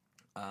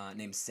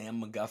named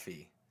Sam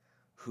McGuffey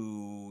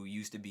who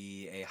used to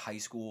be a high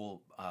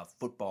school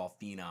football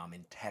phenom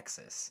in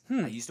Texas.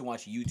 I used to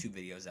watch YouTube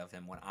videos of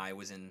him when I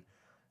was in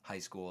high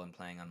school and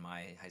playing on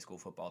my high school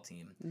football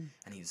team.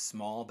 And he's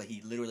small, but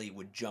he literally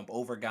would jump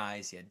over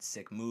guys. He had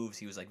sick moves.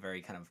 He was like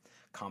very kind of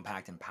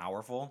compact and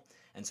powerful.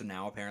 And so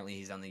now apparently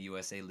he's on the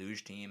USA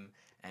Luge team.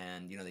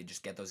 And, they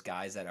just get those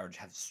guys that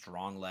have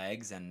strong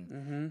legs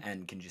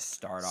and can just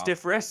start off.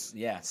 Stiff wrists.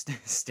 Yeah,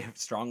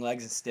 strong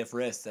legs and stiff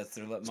wrists. That's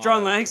their motto.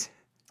 Strong legs.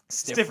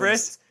 Stiff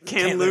wrists.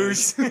 Can't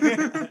luge.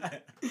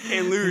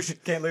 Can't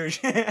luge. Can't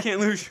luge. Can't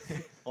luge.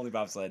 Only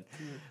bobsled.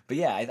 But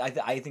yeah,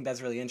 I think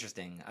that's really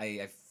interesting.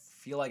 I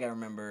feel like I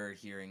remember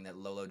hearing that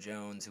Lolo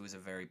Jones, who was a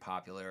very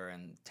popular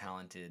and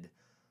talented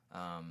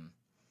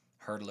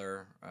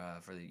hurdler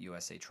for the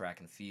USA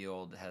track and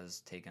field, has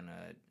taken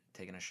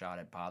a shot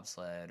at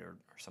bobsled or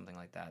something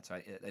like that.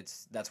 So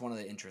that's one of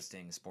the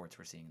interesting sports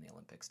we're seeing in the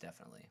Olympics,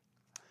 definitely.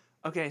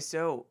 Okay,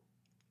 so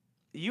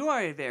you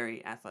are a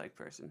very athletic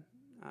person.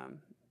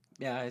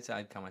 Yeah,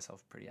 I'd call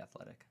myself pretty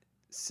athletic.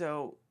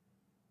 So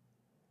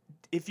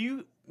if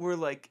you were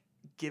like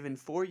given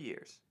 4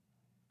 years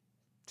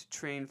to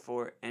train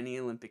for any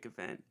Olympic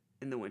event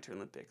in the Winter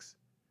Olympics,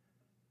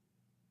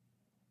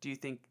 do you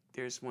think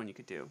there's one you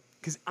could do?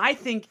 Because I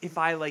think if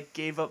I like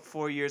gave up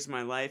 4 years of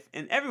my life,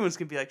 and everyone's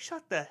gonna be like,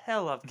 "Shut the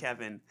hell up,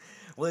 Kevin."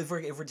 Well, if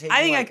we're taking,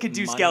 I think I like, could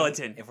do money,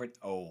 skeleton.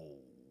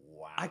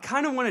 Wow, I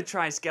kind of want to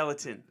try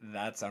skeleton.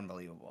 that's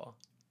unbelievable.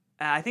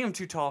 I think I'm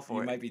too tall for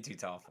You it. might be too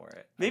tall for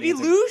it. I Maybe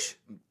think luge.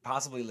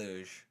 possibly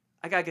luge.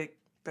 I gotta get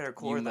better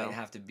core You though. might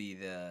have to be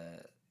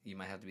the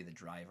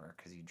driver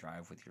because you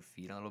drive with your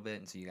feet a little bit,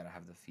 and so you got to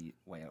have the feet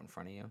way out in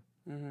front of you.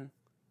 Mm-hmm.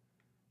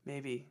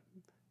 Maybe.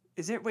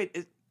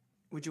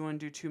 Would you want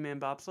to do 2-man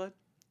bobsled?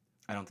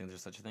 I don't think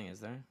there's such a thing, is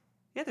there?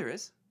 Yeah, there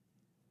is.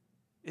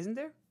 Isn't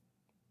there?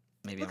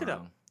 Maybe Look I'm it up.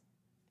 wrong.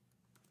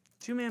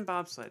 2-man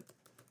bobsled.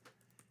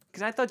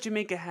 Because I thought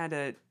Jamaica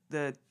had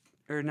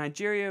or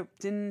Nigeria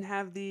didn't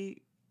have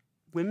the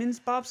women's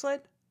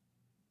bobsled.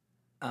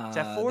 Is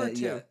that 4 or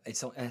 2? Yeah,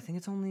 I think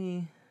it's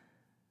only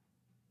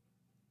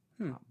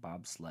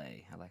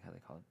bobsleigh. I like how they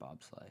call it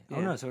bobsleigh. Yeah.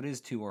 Oh no, so it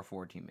is 2 or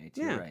 4 teammates.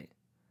 Yeah. You're right.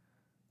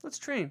 Let's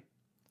train.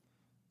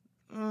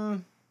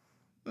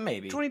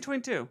 Maybe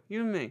 2022.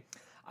 You and me.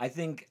 I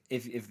think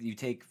if you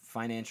take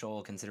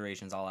financial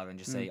considerations all out and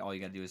just say all you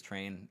got to do is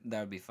train, that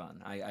would be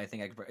fun. I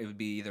think it would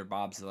be either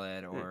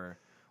bobsled or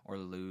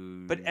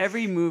luge. But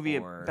every movie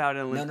or, about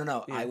an Olympic...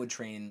 No. Yeah. I would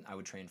train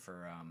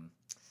for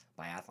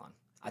biathlon.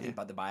 I think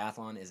the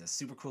biathlon is a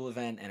super cool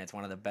event, and it's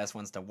one of the best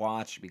ones to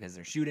watch because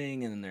they're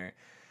shooting and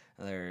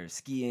they're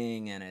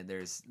skiing, and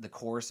there's the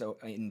course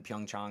in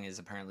Pyeongchang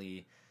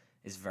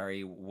is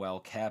very well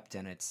kept,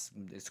 and it's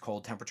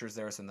cold temperatures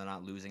there, so they're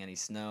not losing any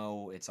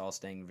snow. It's all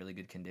staying in really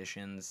good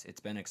conditions. It's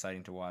been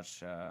exciting to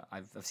watch.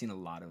 I've seen a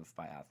lot of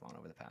biathlon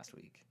over the past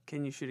week.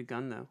 Can you shoot a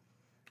gun though?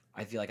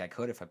 I feel like I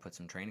could if I put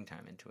some training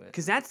time into it.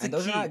 Because that's the And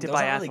those key are not, to those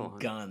aren't biathlon.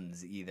 really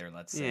guns either.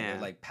 Let's say Yeah.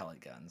 they're like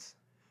pellet guns.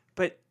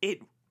 But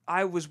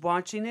I was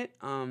watching it,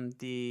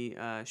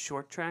 the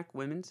short track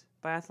women's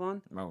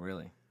biathlon. Oh,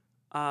 really?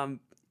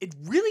 It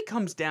really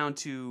comes down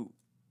to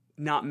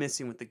not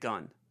missing with the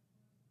gun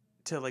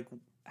to like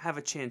have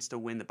a chance to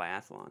win the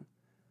biathlon.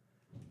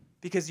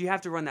 Because you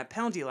have to run that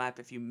penalty lap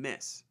if you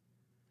miss.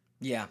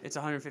 Yeah. It's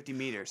 150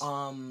 meters.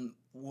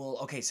 Well,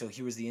 okay, so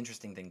here was the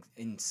interesting thing.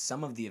 In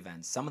some of the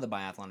events, some of the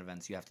biathlon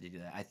events, you have to do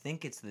that. I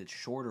think it's the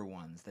shorter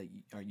ones that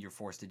you're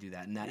forced to do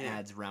that, and that Yeah.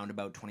 adds round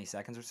about 20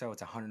 seconds or so.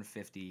 It's a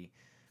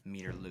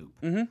 150-meter loop,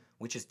 Mhm.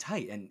 which is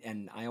tight.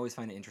 And I always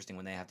find it interesting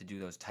when they have to do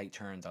those tight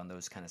turns on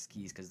those kind of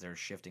skis because they're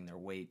shifting their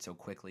weight so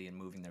quickly and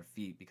moving their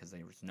feet because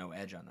there's no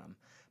edge on them.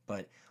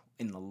 But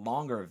in the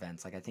longer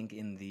events, like I think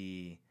in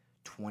the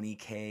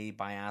 20K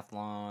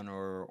biathlon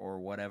or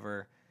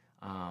whatever,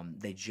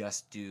 they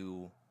just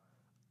do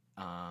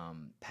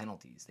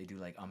penalties. They do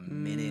like a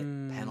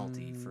minute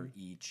penalty for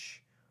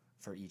each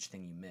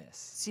thing you miss.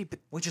 See, but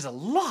Which is a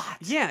lot.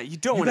 yeah, you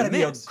don't You want to gotta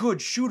be a miss.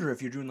 good shooter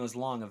if you're doing those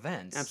long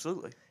events.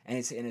 Absolutely. And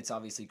it's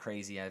obviously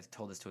crazy. I've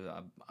told this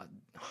to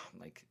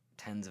like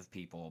tens of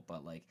people,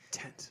 but like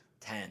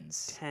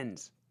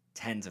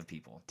tens of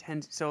people.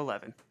 So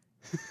 11.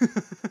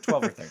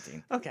 12 or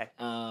 13. Okay.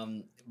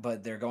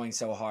 But they're going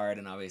so hard,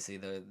 and obviously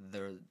the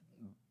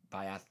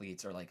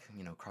biathletes or like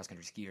cross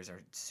country skiers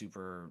are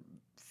super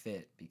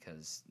fit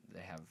because they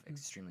have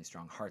extremely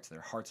strong hearts.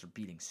 Their hearts are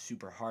beating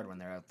super hard when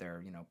they're out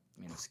there,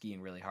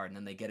 skiing really hard, and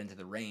then they get into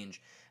the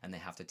range and they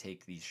have to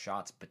take these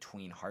shots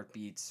between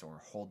heartbeats or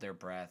hold their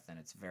breath, and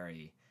it's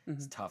very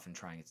it's tough and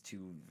trying. It's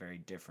two very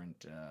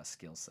different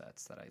skill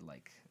sets that I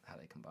like how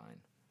they combine.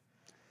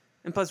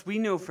 And plus, we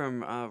know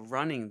from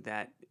running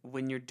that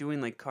when you're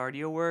doing like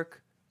cardio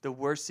work, the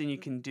worst thing you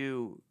can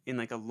do in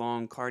like a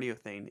long cardio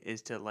thing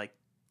is to like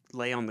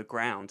lay on the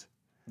ground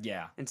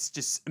Yeah. and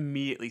just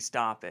immediately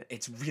stop it.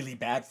 It's really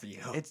bad for you.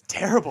 It's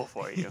terrible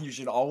for you. You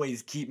should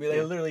always keep.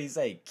 They literally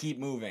say, keep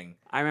moving.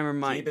 I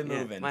remember Keep it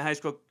moving. my high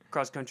school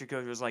cross country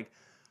coach was like,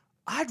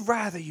 I'd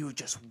rather you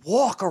just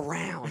walk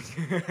around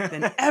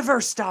than ever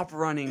stop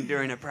running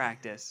during a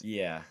practice.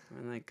 Yeah.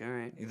 I'm like, all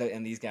right.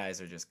 And these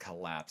guys are just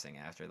collapsing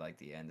after like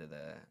the end of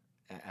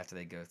after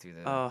they go through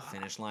the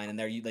finish line,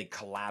 and you like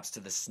collapse to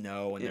the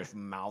snow, and their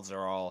mouths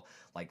are all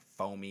like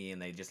foamy,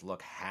 and they just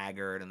look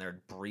haggard, and they're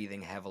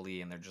breathing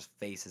heavily, and they're just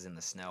faces in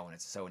the snow, and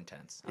it's so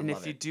intense. And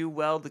if you do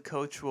well, the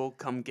coach will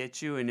come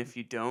get you, and if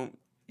you don't,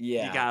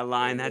 you gotta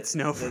lie in that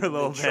snow for a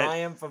little bit. The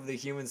triumph of the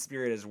human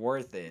spirit is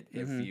worth it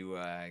if you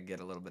get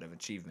a little bit of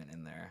achievement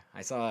in there.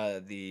 I saw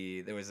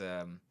there was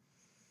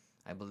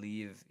I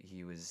believe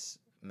he was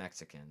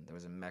Mexican. There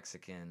was a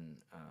Mexican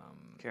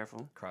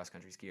Careful.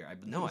 cross-country skier.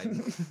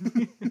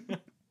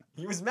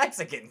 He was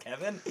Mexican,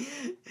 Kevin.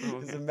 He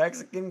was a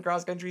Mexican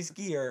cross-country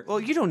skier. Well,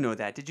 you don't know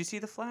that. Did you see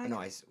the flag?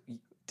 No,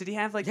 Did he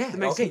have like yeah, the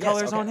Mexican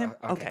colors on him?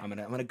 Okay. I'm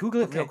gonna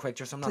Google it real quick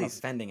just so I'm not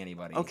offending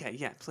anybody. Okay,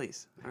 yeah,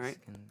 please. All right.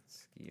 Mexican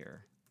skier.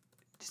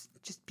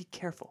 Just be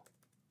careful.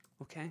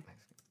 Okay?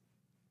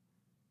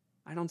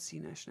 I don't see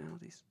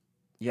nationalities.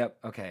 Yep,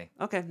 okay.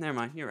 Okay, never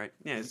mind. You're right.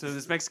 Yeah, so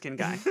this Mexican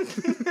guy.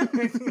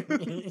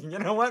 You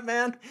know what,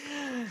 man?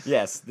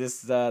 Yes,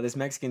 this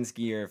Mexican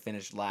skier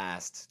finished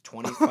last,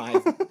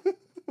 25.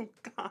 Oh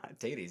God.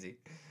 Take it easy.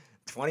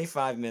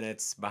 25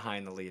 minutes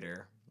behind the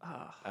leader.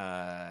 Oh.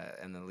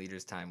 And the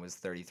leader's time was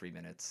 33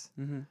 minutes.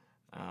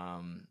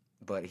 Mm-hmm.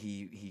 But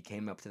he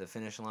came up to the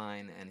finish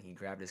line and he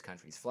grabbed his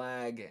country's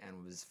flag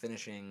and was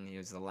finishing. He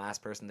was the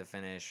last person to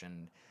finish,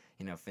 and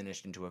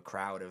finished into a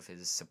crowd of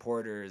his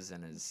supporters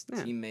and his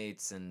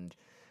teammates and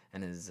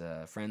his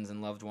friends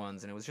and loved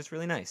ones, and it was just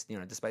really nice.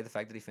 Despite the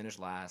fact that he finished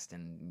last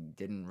and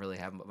didn't really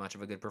have much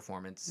of a good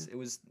performance, it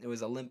was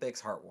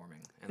Olympics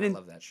heartwarming, and I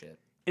love that shit.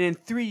 And in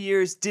 3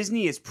 years,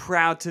 Disney is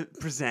proud to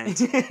present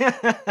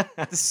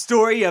the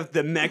story of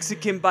the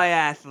Mexican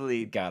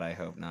biathlete. God, I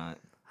hope not.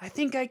 I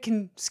think I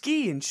can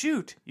ski and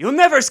shoot. You'll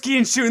never ski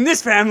and shoot in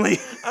this family.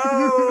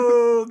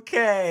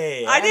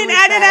 Okay. I didn't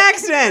add an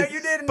accent. No,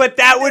 you didn't. But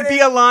that would be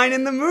a line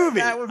in the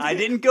movie. I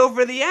didn't go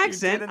for the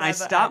accent. didn't I have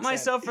the stopped accent.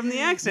 myself from the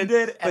accent. You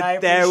did, and but I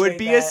there would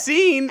appreciate be a that.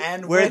 scene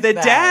And where with the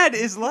that- dad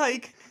is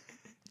like,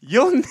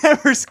 "You'll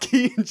never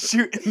ski and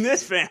shoot in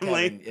this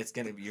family." Kevin, it's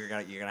gonna be you're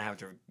gonna have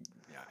to.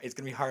 It's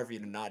gonna be hard for you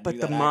to not But do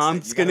the that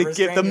mom's accent. You gotta gonna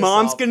give restrain the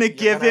mom's yourself. gonna You're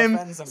give gonna him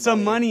offend some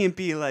somebody. money and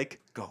be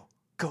like, Go.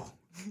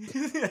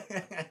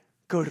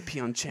 "Go to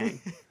Pyeongchang."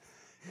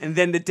 And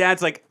then the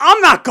dad's like, "I'm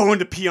not going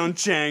to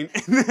Pyeongchang."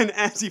 And then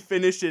as he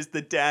finishes,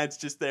 the dad's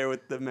just there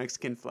with the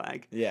Mexican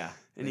flag. Yeah.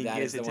 And he that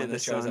gives is it the to one the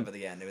that shows son. up at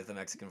the end with the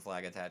Mexican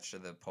flag attached to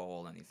the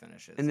pole, and he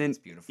finishes. And then it's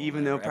beautiful.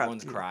 even there. though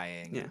everyone's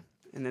crying. Yeah.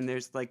 And then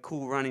there's like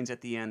cool runnings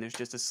at the end. There's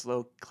just a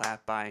slow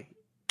clap by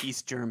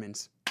East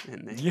Germans.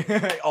 And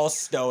they, all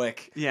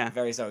stoic. Yeah.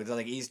 Very stoic. They're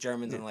like East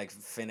Germans and like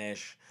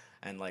Finnish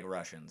and like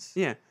Russians.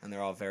 yeah. And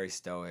they're all very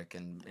stoic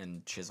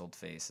and chiseled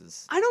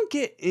faces. I don't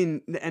get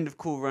in the end of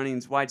Cool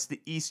Runnings why it's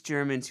the East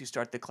Germans who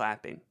start the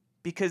clapping.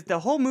 Because the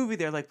whole movie,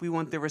 they're like, we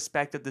want the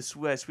respect of the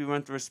Swiss. We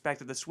want the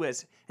respect of the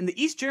Swiss. And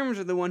the East Germans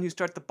are the one who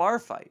start the bar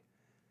fight.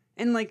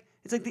 And like,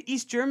 it's like the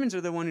East Germans are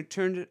the one who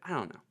turned it. I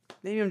don't know.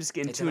 Maybe I'm just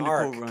getting It's too an into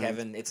arc, Cool Runnings.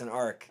 Kevin. It's an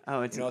arc.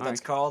 Oh, it's you know an what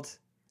that's arc. called?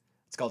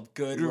 It's called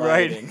good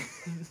Right. writing.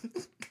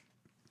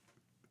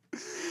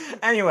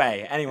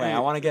 Anyway, I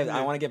want to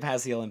get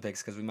past the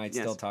Olympics because we might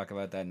Yes. still talk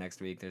about that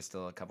next week. There's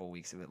still a couple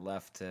weeks of it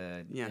left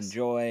to Yes.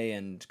 enjoy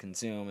and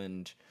consume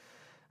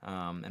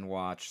and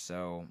watch.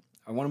 So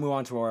I want to move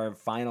on to our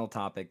final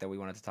topic that we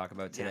wanted to talk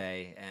about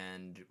today,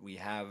 and we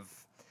have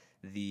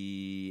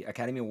the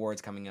Academy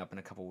Awards coming up in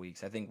a couple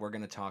weeks. I think we're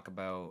going to talk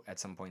about, at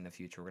some point in the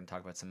future, we're going to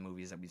talk about some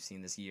movies that we've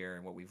seen this year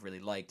and what we've really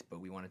liked, but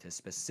we wanted to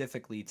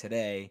specifically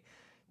today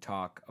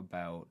talk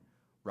about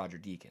Roger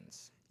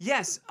Deakins.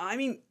 Yes, I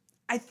mean,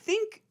 I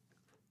think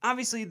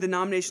obviously the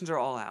nominations are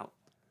all out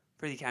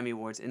for the Academy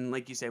Awards, and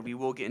like you said, we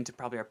will get into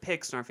probably our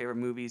picks and our favorite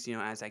movies,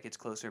 as that gets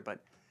closer. But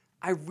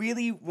I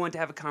really want to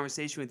have a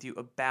conversation with you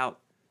about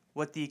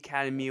what the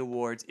Academy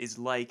Awards is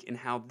like and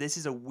how this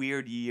is a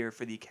weird year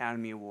for the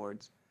Academy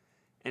Awards,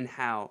 and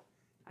how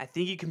I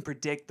think you can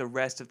predict the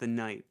rest of the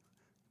night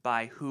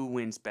by who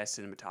wins Best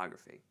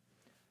Cinematography.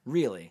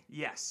 Really?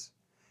 Yes,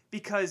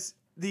 because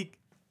the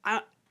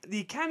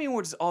Academy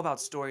Awards is all about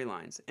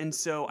storylines, and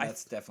so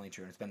That's definitely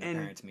true. It's been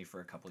apparent to me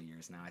for a couple of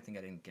years now. I think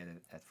I didn't get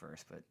it at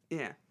first, but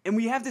yeah, and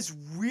we have this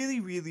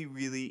really, really,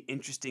 really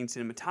interesting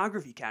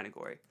cinematography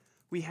category.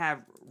 We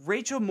have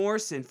Rachel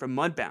Morrison from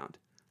Mudbound,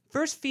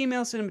 first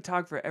female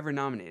cinematographer ever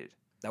nominated.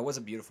 that was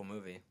a beautiful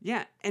movie.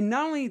 Yeah, and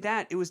not only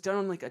that, it was done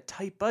on like a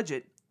tight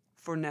budget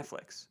for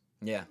Netflix,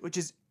 Yeah. which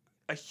is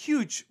a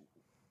huge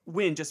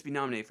win just to be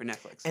nominated for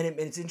Netflix. And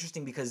it's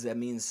interesting because that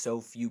means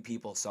so few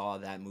people saw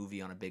that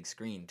movie on a big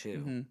screen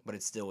too, Mhm. but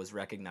it still was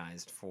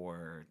recognized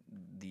for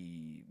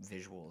the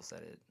visuals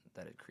that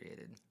it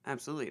created.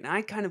 Absolutely, and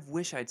I kind of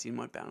wish I'd seen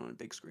Mudbound on a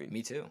big screen.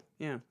 Me too.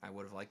 Yeah. I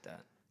would have liked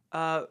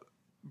that.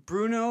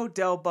 Bruno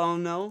Del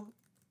Bono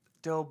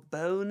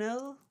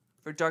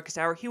for Darkest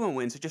Hour. He won't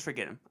win, so just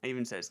forget him. I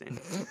even said his name.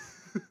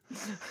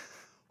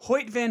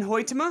 Hoyt van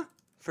Hoytema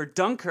for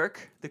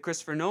Dunkirk, the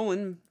Christopher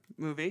Nolan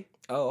movie.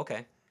 Oh,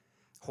 okay.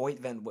 Hoyt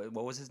van, what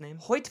was his name?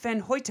 Hoyt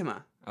van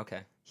Hoytema.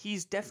 Okay.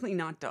 He's definitely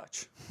not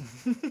Dutch.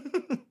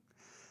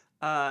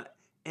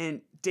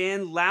 And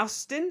Dan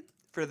Lauston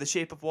for The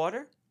Shape of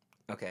Water.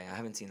 Okay, I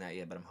haven't seen that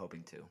yet, but I'm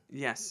hoping to.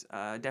 Yes,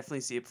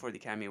 definitely see it before the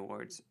Academy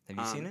Awards. Have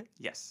you seen it?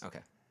 Yes. Okay.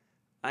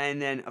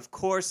 And then, of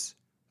course,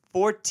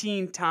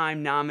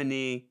 14-time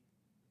nominee,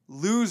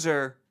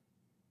 loser,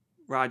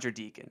 Roger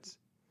Deakins.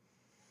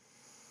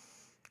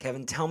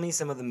 Kevin, tell me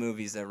some of the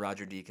movies that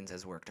Roger Deakins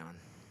has worked on.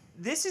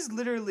 This is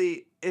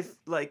literally if,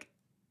 like,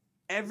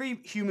 every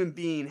human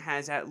being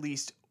has at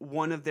least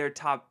one of their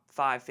top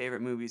 5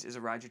 favorite movies is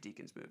a Roger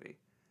Deakins movie.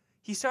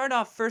 He started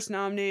off first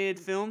nominated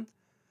film,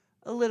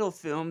 a little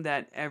film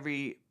that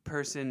every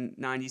person,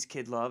 90s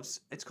kid loves.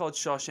 It's called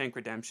Shawshank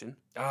Redemption.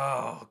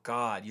 Oh,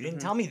 God. You didn't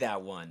tell me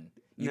that one.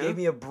 You No? gave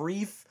me a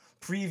brief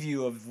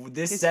preview of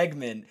this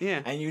segment,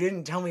 yeah. and you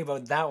didn't tell me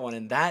about that one,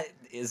 and that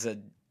is a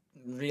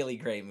really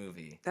great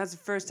movie. That's the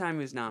first time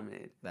he was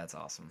nominated. That's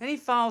awesome. Then he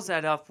follows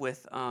that up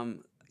with,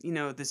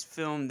 this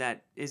film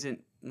that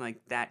isn't,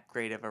 like, that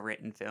great of a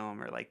written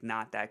film or, like,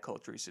 not that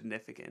culturally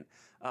significant.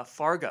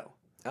 Fargo.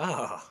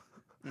 Oh.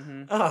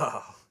 Mm-hmm.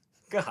 Oh,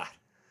 God.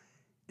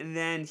 And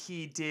then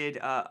he did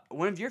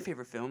one of your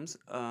favorite films,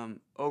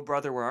 Oh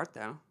Brother, Where Art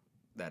Thou?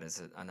 That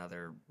is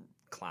another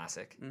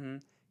classic. Mm-hmm.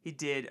 He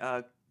did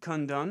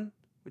Kundun,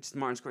 which is the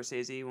Martin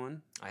Scorsese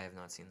one. I have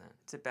not seen that.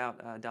 It's about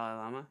Dalai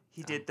Lama.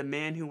 He did The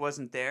Man Who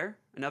Wasn't There,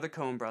 another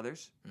Coen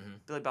Brothers,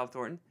 Billy Bob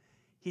Thornton.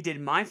 He did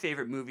my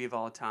favorite movie of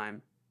all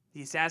time,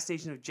 The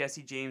Assassination of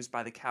Jesse James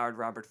by the coward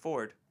Robert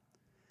Ford.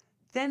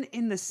 Then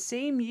in the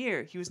same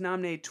year, he was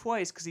nominated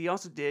twice because he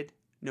also did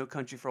No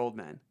Country for Old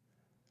Men.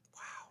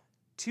 Wow.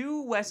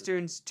 2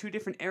 westerns, 2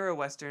 different era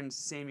westerns,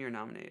 same year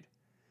nominated.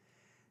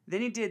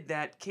 Then he did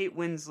that Kate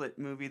Winslet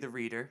movie, The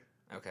Reader.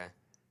 Okay.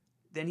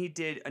 Then he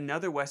did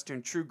another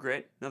western, True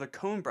Grit, another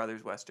Coen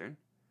Brothers western.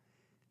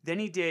 Then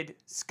he did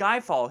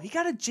Skyfall. He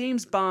got a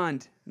James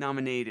Bond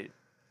nominated.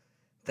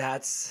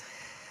 That's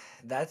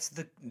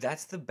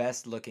the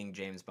best looking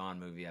James Bond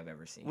movie I've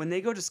ever seen. When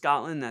they go to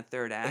Scotland, that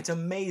third act, It's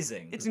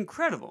amazing. it's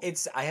incredible.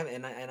 I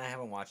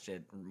haven't watched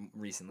it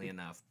recently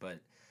enough, but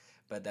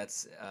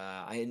that's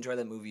I enjoy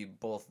that movie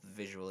both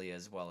visually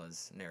as well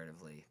as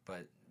narratively.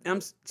 But I'm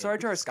sorry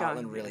to our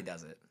Scotland really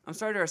does it. I'm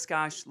sorry to our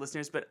Scottish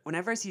listeners, but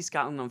whenever I see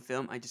Scotland on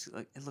film, I just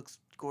like it looks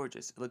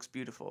gorgeous. It looks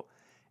beautiful,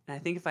 and I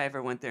think if I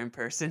ever went there in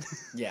person,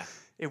 Yeah,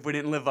 it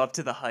wouldn't live up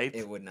to the hype.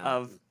 it would not.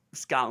 Of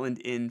Scotland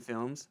in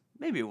films.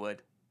 Maybe it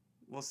would.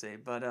 We'll see.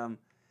 But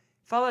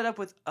follow it up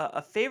with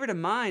a favorite of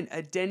mine,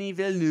 a Denis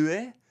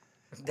Villeneuve.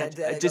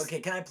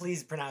 Okay, can I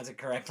please pronounce it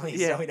correctly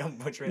Yeah. so we don't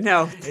butcher it?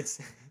 No.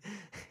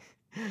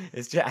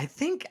 It's just, I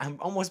think I'm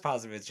almost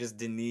positive it's just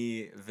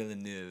Denis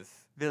Villeneuve.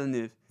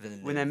 Villeneuve.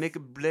 When I make a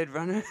Blade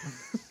Runner.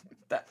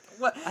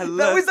 What? I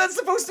love Was that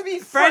supposed to be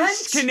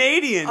French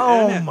Canadian.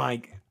 Oh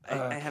my!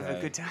 I have a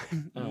good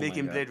time Oh my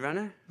making God. Blade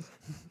Runner.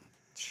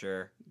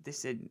 Sure. They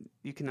said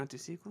you cannot do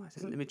sequel. I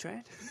said, let me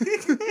try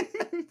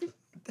it.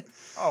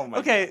 Oh my!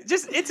 Okay,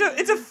 just it's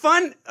a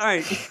fun. All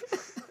right,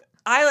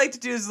 I like to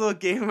do this little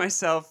game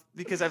myself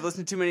because I've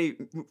listened to too many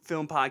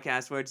film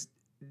podcasts where it's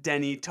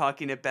Denny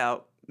talking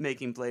about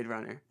making Blade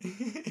Runner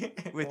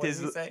with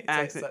his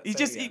accent.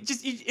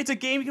 It's a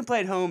game you can play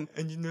at home.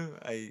 And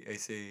I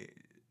say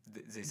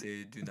they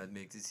say do not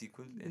make the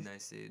sequel, and I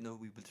say no,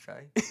 we will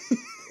try.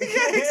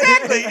 Yeah,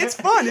 exactly. It's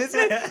fun,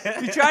 isn't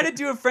it? You try to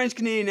do a French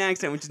Canadian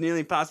accent, which is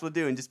nearly impossible to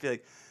do, and just be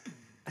like,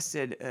 I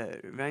said,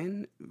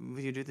 Ryan, will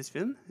you do this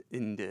film?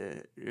 And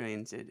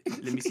Ryan said,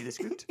 let me see the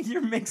script.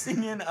 You're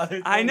mixing in other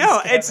things. I know,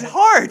 Kevin. it's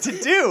hard to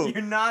do.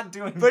 You're not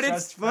doing But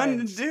just it's fun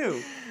French. to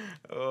do.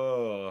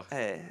 Oh.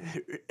 Okay,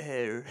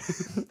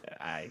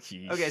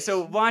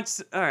 so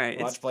watch. All right,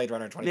 Watch Blade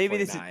Runner maybe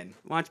this is, 2049.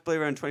 watch Blade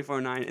Runner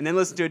 2049, and then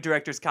listen to a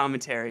director's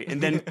commentary,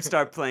 and then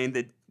start playing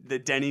the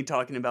Denny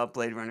talking about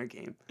Blade Runner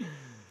game.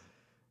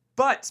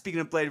 But speaking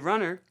of Blade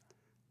Runner,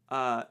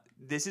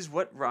 this is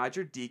what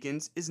Roger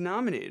Deakins is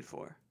nominated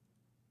for.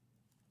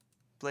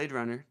 Blade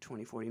Runner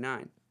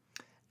 2049.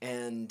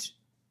 And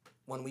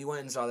when we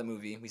went and saw the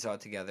movie, we saw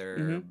it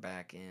together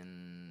back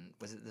in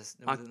was it this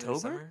October?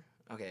 summer?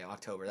 Okay,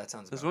 October. That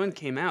sounds. This about one right.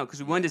 came out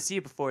because we wanted to see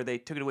it before they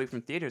took it away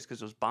from theaters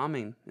because it was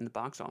bombing in the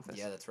box office.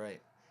 Yeah, that's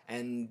right.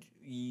 And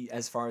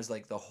as far as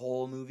like the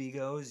whole movie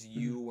goes,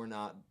 you were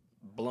not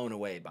blown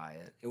away by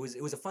it. It was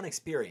a fun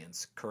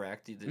experience,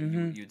 correct?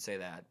 You'd say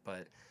that,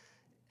 but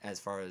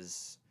as far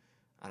as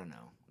I don't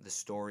know, the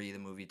story the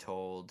movie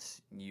told,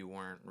 you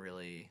weren't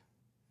really.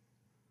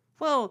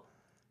 Well,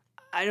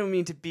 I don't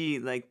mean to be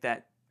like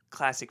that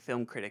classic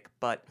film critic,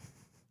 but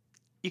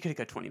you could have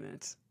got 20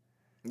 minutes.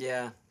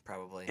 Yeah,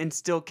 probably. And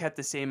still kept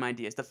the same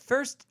ideas. The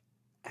first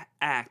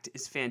act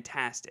is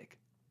fantastic.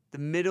 The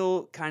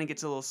middle kind of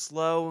gets a little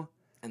slow.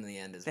 And the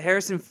end is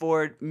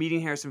The meeting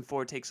Harrison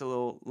Ford takes a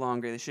little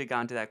longer. They should have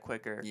gotten to that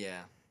quicker.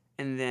 Yeah.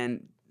 And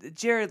then the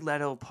Jared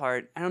Leto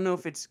part, I don't know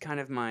if it's kind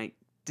of my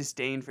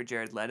disdain for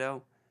Jared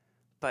Leto,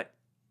 but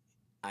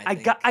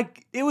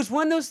it was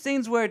one of those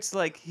things where it's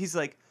like, he's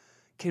like,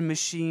 can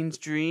machines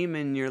dream?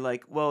 And you're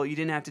like, well, you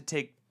didn't have to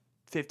take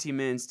 15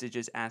 minutes to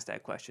just ask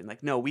that question.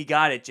 Like, no, we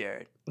got it,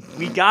 Jared.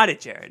 We got it,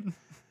 Jared.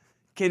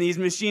 Can these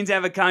machines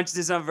have a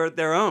consciousness of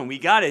their own? We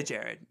got it,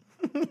 Jared.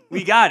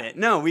 We got it.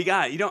 No, we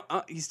got it. You don't.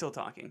 He's still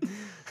talking.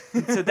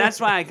 So that's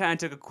why I kind of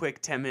took a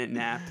quick 10-minute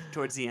nap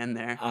towards the end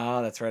there.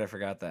 Oh, that's right. I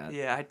forgot that.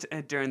 Yeah,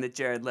 during the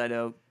Jared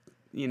Leto,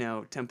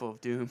 Temple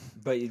of Doom.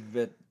 But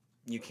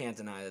you can't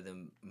deny that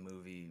the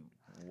movie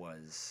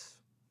was.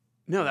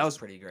 No, that was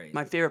pretty great.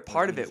 My favorite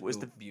part of it was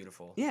the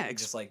beautiful. Yeah,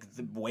 just like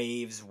the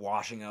waves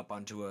washing up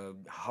onto a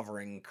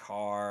hovering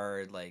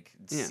car, like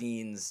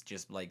scenes,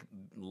 just like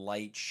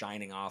light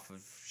shining off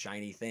of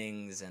shiny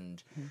things,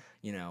 and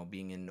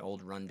being in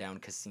old rundown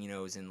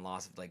casinos in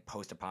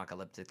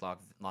post-apocalyptic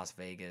Las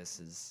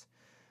Vegas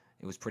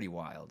it was pretty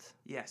wild.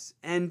 Yes,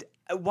 and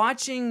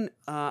watching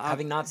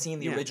having not seen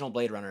the original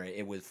Blade Runner,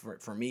 it was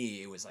for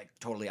me it was like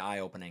totally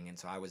eye-opening, and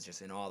so I was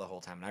just in awe the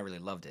whole time, and I really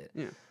loved it.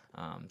 Yeah.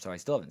 So I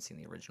still haven't seen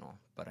the original,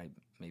 but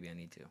maybe I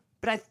need to.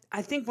 But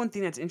I think one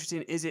thing that's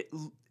interesting is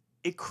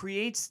it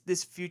creates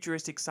this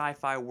futuristic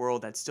sci-fi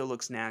world that still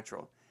looks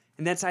natural,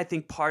 and that's I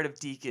think part of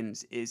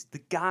Deakins is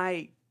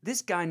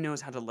this guy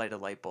knows how to light a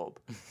light bulb.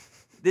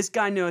 This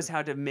guy knows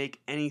how to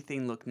make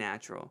anything look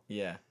natural.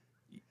 Yeah,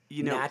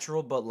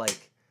 natural, but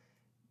like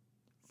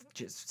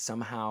just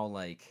somehow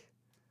like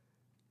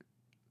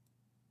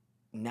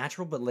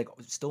natural, but like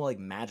still like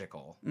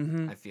magical.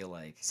 I feel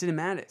like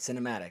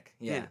cinematic.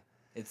 Yeah.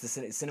 It's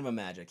the cinema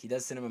magic. He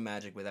does cinema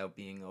magic without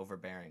being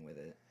overbearing with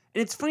it.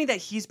 And it's funny that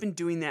he's been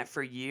doing that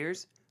for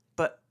years,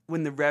 but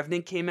when The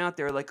Revenant came out,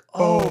 they were like,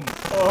 oh,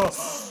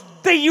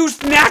 they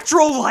used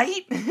natural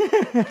light?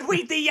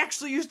 Wait, they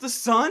actually used the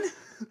sun?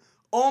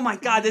 Oh my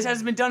God, this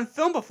hasn't been done in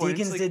film before.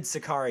 Deakins did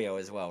Sicario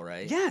as well,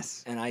 right?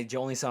 Yes. And I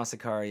only saw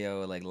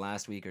Sicario like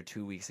last week or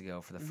 2 weeks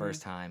ago for the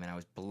first time, and I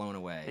was blown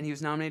away. And he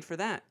was nominated for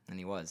that. And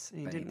he was,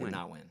 and but he did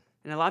not win.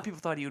 And a lot of people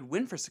thought he would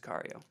win for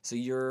Sicario. So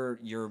you're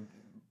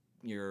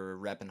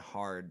repping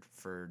hard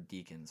for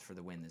Deakins for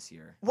the win this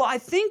year. Well, I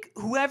think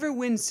whoever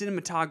wins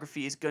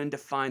cinematography is going to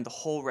define the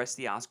whole rest of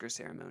the Oscar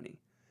ceremony.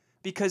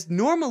 Because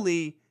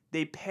normally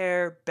they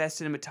pair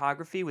best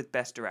cinematography with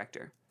best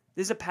director.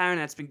 This is a pattern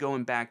that's been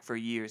going back for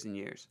years and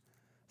years.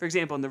 For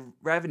example, in The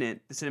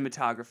Revenant, the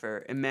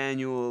cinematographer,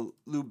 Emmanuel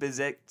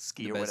Lubezki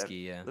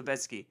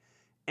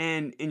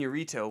and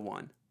Inarritu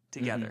won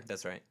together.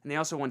 That's right. And they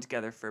also won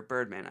together for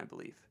Birdman, I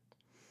believe.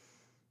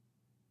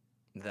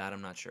 That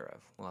I'm not sure of.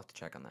 We'll have to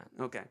check on that.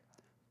 Okay.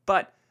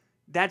 But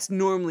that's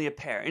normally a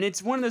pair. And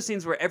it's one of those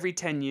things where every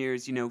 10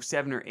 years,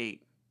 7 or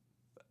 8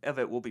 of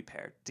it will be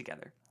paired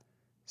together.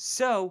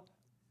 So,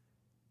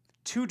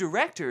 2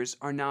 directors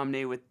are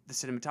nominated with the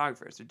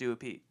cinematographers, or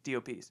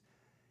DOPs.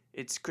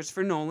 It's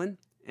Christopher Nolan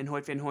and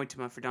Hoyt van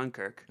Hoytema for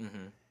Dunkirk.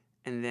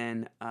 And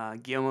then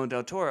Guillermo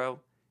del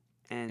Toro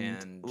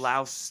and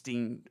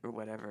Laustein, or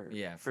whatever,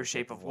 for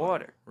Shape of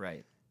Water.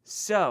 Right.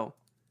 So,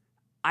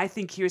 I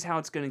think here's how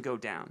it's going to go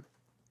down.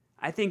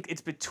 I think it's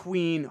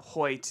between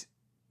Hoyt,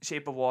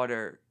 Shape of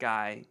Water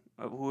guy,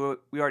 who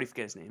we already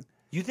forget his name.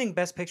 You think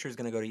Best Picture is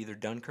going to go to either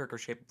Dunkirk or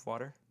Shape of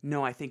Water?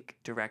 No, I think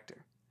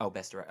director. Oh,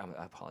 Best Director.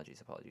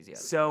 Apologies. Yeah,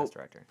 so, Best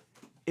Director.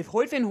 If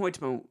Hoyt van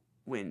Hoytema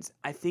wins,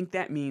 I think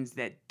that means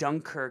that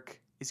Dunkirk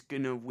is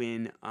going to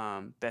win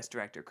Best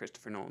Director.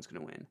 Christopher Nolan's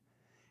going to win.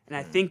 And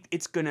I think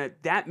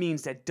that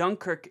means that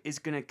Dunkirk is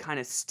gonna kind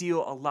of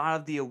steal a lot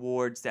of the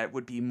awards that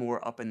would be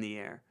more up in the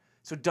air.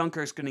 So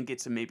Dunkirk's gonna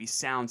get some maybe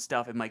sound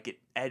stuff. It might get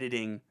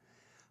editing.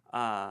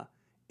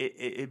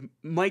 It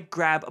might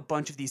grab a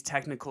bunch of these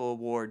technical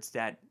awards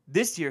that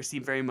this year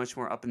seem very much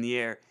more up in the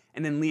air,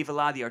 and then leave a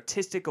lot of the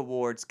artistic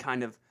awards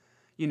kind of,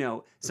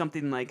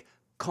 something like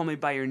Call Me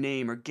by Your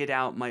Name or Get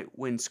Out might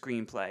win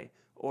screenplay,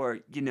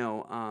 or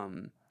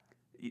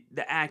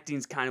the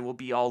acting's kind of will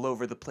be all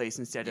over the place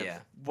instead of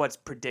what's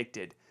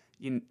predicted.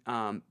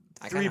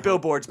 Three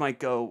Billboards might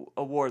go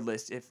award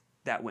list if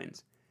that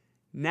wins.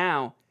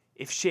 Now,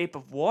 if Shape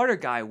of Water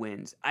guy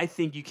wins, I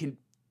think you can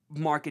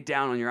mark it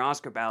down on your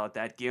Oscar ballot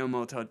that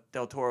Guillermo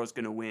del Toro is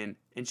going to win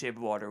and Shape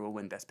of Water will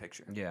win Best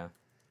Picture. Yeah.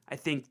 I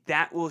think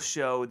that will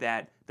show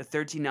that the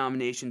 13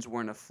 nominations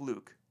weren't a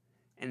fluke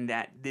and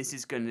that this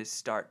is going to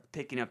start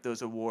picking up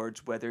those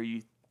awards whether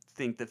you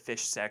think the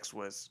fish sex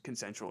was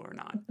consensual or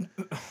not.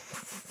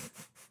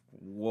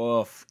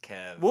 Woof,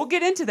 Kev. We'll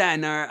get into that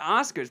in our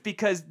Oscars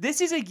because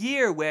this is a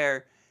year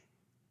where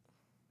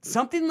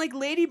something like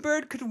Lady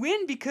Bird could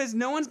win because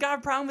no one's got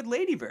a problem with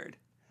Lady Bird.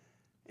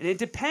 And it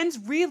depends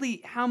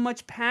really how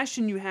much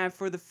passion you have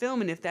for the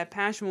film and if that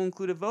passion will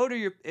include a vote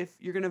or if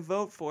you're going to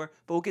vote for.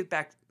 But we'll get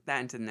back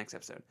that into the next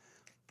episode.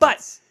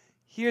 But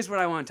here's what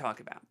I want to talk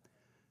about.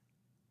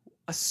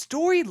 A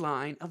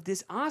storyline of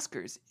this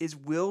Oscars is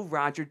will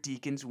Roger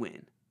Deakins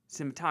win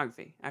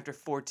cinematography after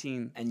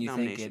 14 and you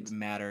nominations? think it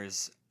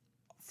matters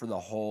for the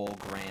whole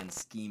grand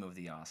scheme of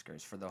the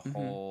Oscars, for the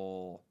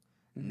whole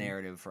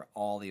narrative, for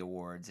all the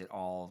awards, it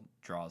all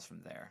draws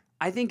from there.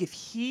 I think if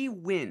he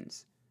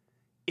wins,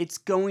 it's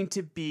going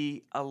to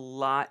be a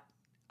lot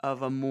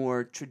of a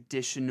more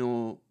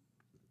traditional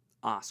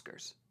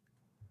Oscars.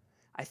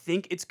 I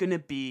think it's going to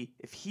be,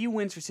 if he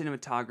wins for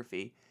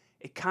cinematography,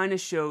 it kind of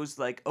shows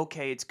like,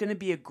 okay, it's going to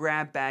be a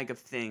grab bag of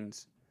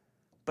things,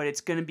 but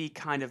it's going to be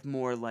kind of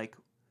more like,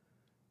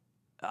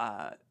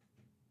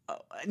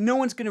 no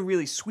one's going to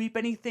really sweep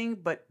anything,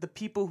 but the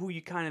people who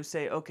you kind of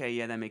say, okay,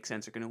 yeah, that makes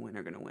sense, are going to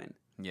win.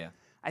 Yeah.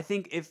 I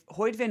think if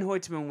Hoyt van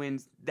Hoytema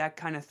wins, that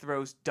kind of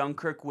throws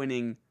Dunkirk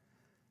winning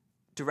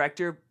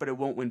director, but it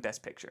won't win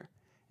Best Picture.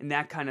 And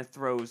that kind of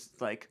throws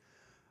like,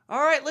 all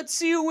right, let's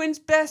see who wins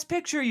Best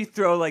Picture. You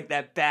throw like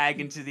that bag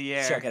into the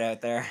air. Check it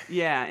out there.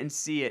 Yeah, and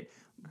see it.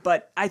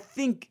 But I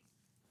think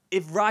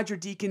if Roger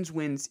Deakins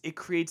wins, it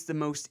creates the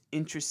most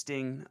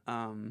interesting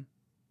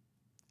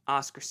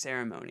Oscar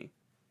ceremony.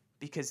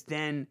 Because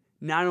then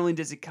not only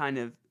does it kind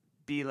of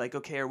be like,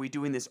 okay, are we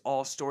doing this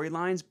all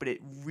storylines? But it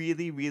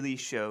really, really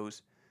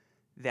shows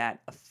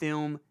that a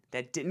film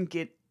that didn't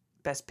get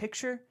Best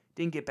Picture,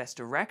 didn't get Best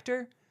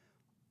Director,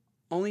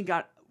 only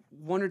got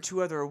one or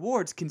two other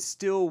awards, can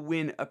still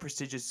win a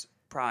prestigious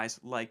prize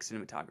like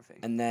cinematography.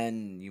 And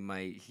then you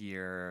might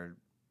hear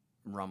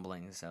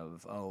rumblings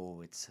of,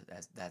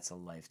 that's a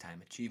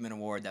Lifetime Achievement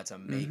Award, that's a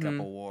makeup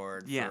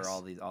award for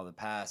all the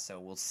past. So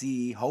we'll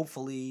see.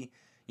 Hopefully,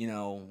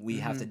 we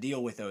have to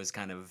deal with those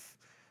kind of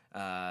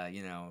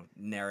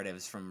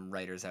narratives from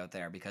writers out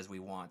there because we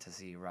want to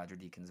see Roger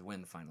Deakins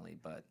win finally.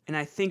 But and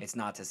I think it's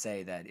not to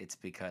say that it's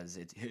because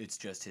it's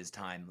just his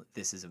time.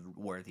 This is a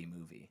worthy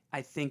movie.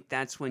 I think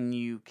that's when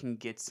you can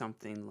get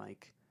something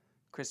like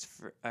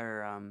Christopher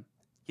or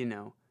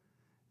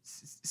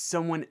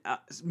someone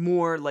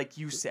more like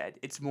you said.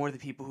 It's more the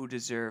people who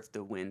deserve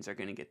the wins are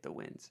going to get the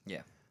wins.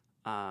 Yeah.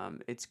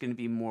 It's going to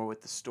be more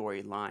with the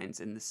storylines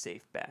and the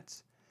safe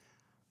bets.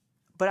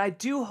 But I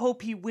do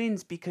hope he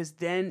wins because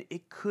then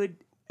it could,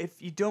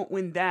 if you don't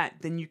win that,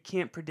 then you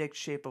can't predict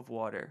Shape of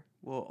Water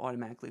will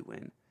automatically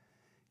win.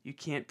 You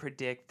can't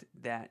predict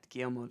that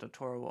Guillermo del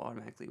Toro will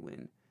automatically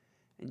win.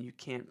 And you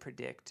can't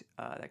predict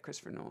that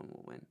Christopher Nolan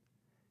will win.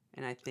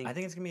 And I think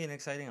it's going to be an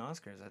exciting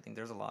Oscars. I think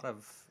there's a lot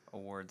of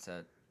awards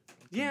that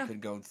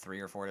could go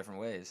 3 or 4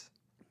 different ways.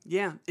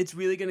 Yeah, it's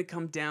really going to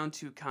come down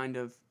to kind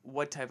of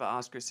what type of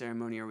Oscar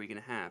ceremony are we going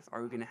to have?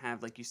 Are we going to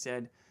have, like you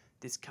said,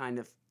 this kind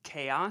of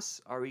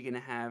chaos? Are we going to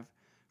have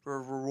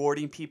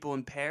rewarding people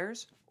in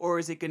pairs? Or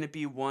is it going to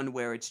be one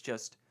where it's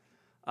just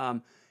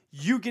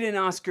you get an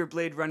Oscar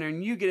Blade Runner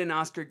and you get an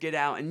Oscar Get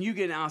Out and you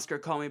get an Oscar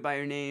Call Me By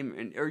Your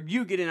Name or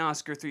you get an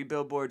Oscar Three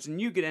Billboards and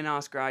you get an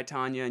Oscar I,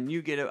 Tonya and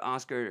you get an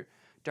Oscar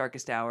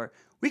Darkest Hour?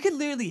 We could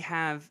literally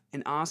have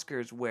an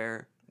Oscars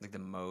where like the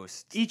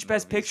most each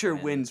Best Picture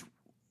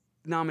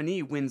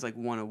nominee wins like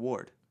one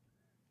award.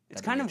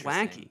 It's kind of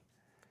wacky.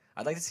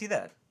 I'd like to see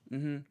that.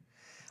 Mm-hmm.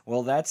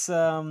 Well, that's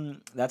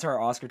our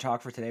Oscar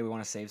talk for today. We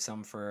want to save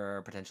some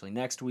for potentially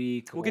next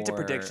week. We'll get to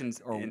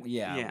predictions.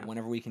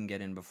 Whenever we can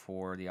get in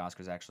before the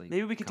Oscars actually.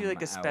 Maybe we could do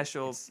like a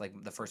special. It's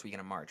like the first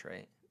weekend of March,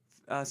 right?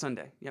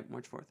 Sunday. Yep,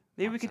 March 4th.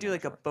 Maybe we could do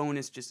like a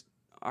bonus, just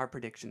our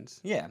predictions.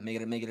 Yeah, make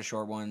it a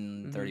short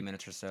one, 30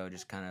 minutes or so,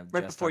 just kind of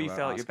right before you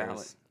fill out your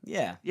ballot.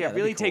 Yeah,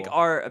 really take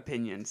our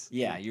opinions.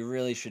 Yeah, you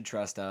really should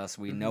trust us.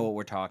 We know what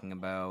we're talking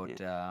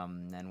about,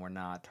 and we're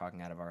not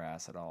talking out of our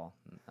ass at all.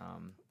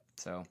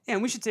 So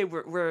and we should say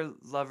we're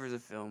lovers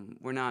of film.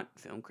 We're not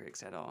film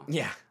critics at all.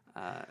 Yeah,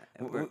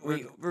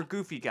 We're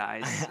goofy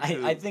guys.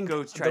 I think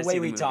go try the to way see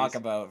we the talk movies.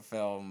 about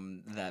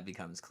film, that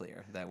becomes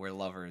clear that we're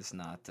lovers,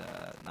 not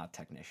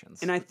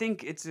technicians. And I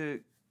think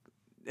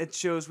it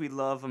shows we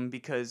love them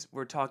because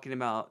we're talking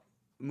about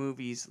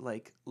movies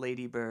like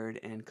Lady Bird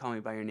and Call Me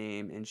by Your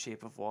Name and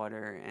Shape of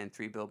Water and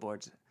Three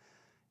Billboards,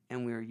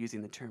 and we're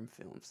using the term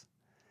films.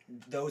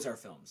 Those are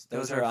films.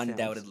 Those Those are are films.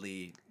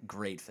 undoubtedly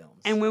great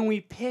films. And when we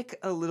pick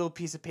a little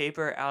piece of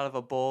paper out of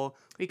a bowl,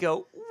 we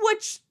go,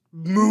 which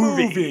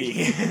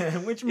movie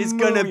Which is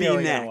movie gonna be are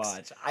we gonna next?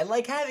 watch? I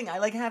like having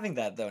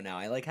that though now.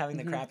 I like having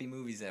the crappy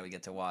movies that we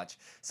get to watch,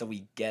 so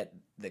we get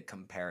the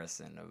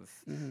comparison of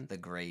the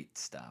great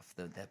stuff,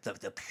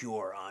 the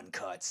pure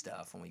uncut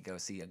stuff when we go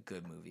see a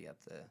good movie at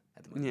the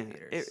movie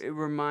theaters. It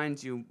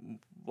reminds you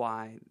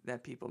why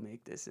that people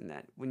make this, and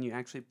that when you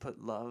actually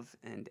put love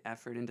and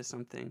effort into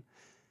something,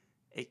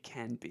 it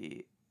can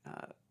be,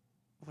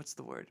 what's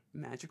the word?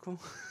 Magical?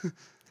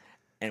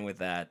 And with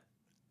that,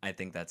 I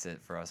think that's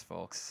it for us,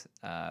 folks.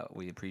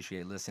 We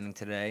appreciate listening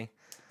today.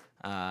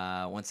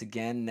 Once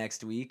again,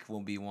 next week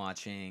we'll be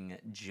watching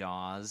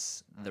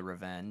Jaws: The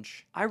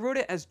Revenge. I wrote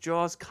it as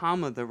Jaws,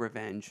 The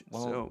Revenge.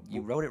 Well, so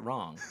you wrote it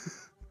wrong.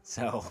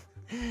 So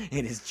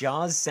it is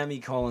Jaws,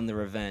 The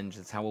Revenge.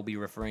 That's how we'll be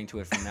referring to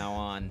it from now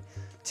on.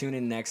 Tune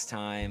in next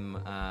time,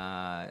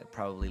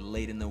 probably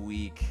late in the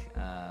week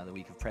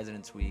of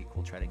President's Week.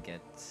 We'll try to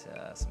get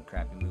some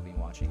crappy movie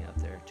watching out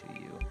there to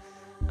you.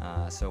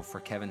 So for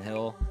Kevin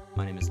Hill,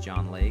 my name is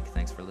John Lake.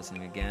 Thanks for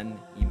listening again.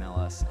 Email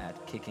us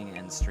at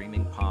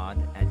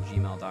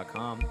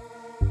kickingandstreamingpod@gmail.com.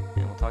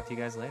 And we'll talk to you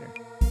guys later.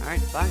 all right,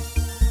 bye.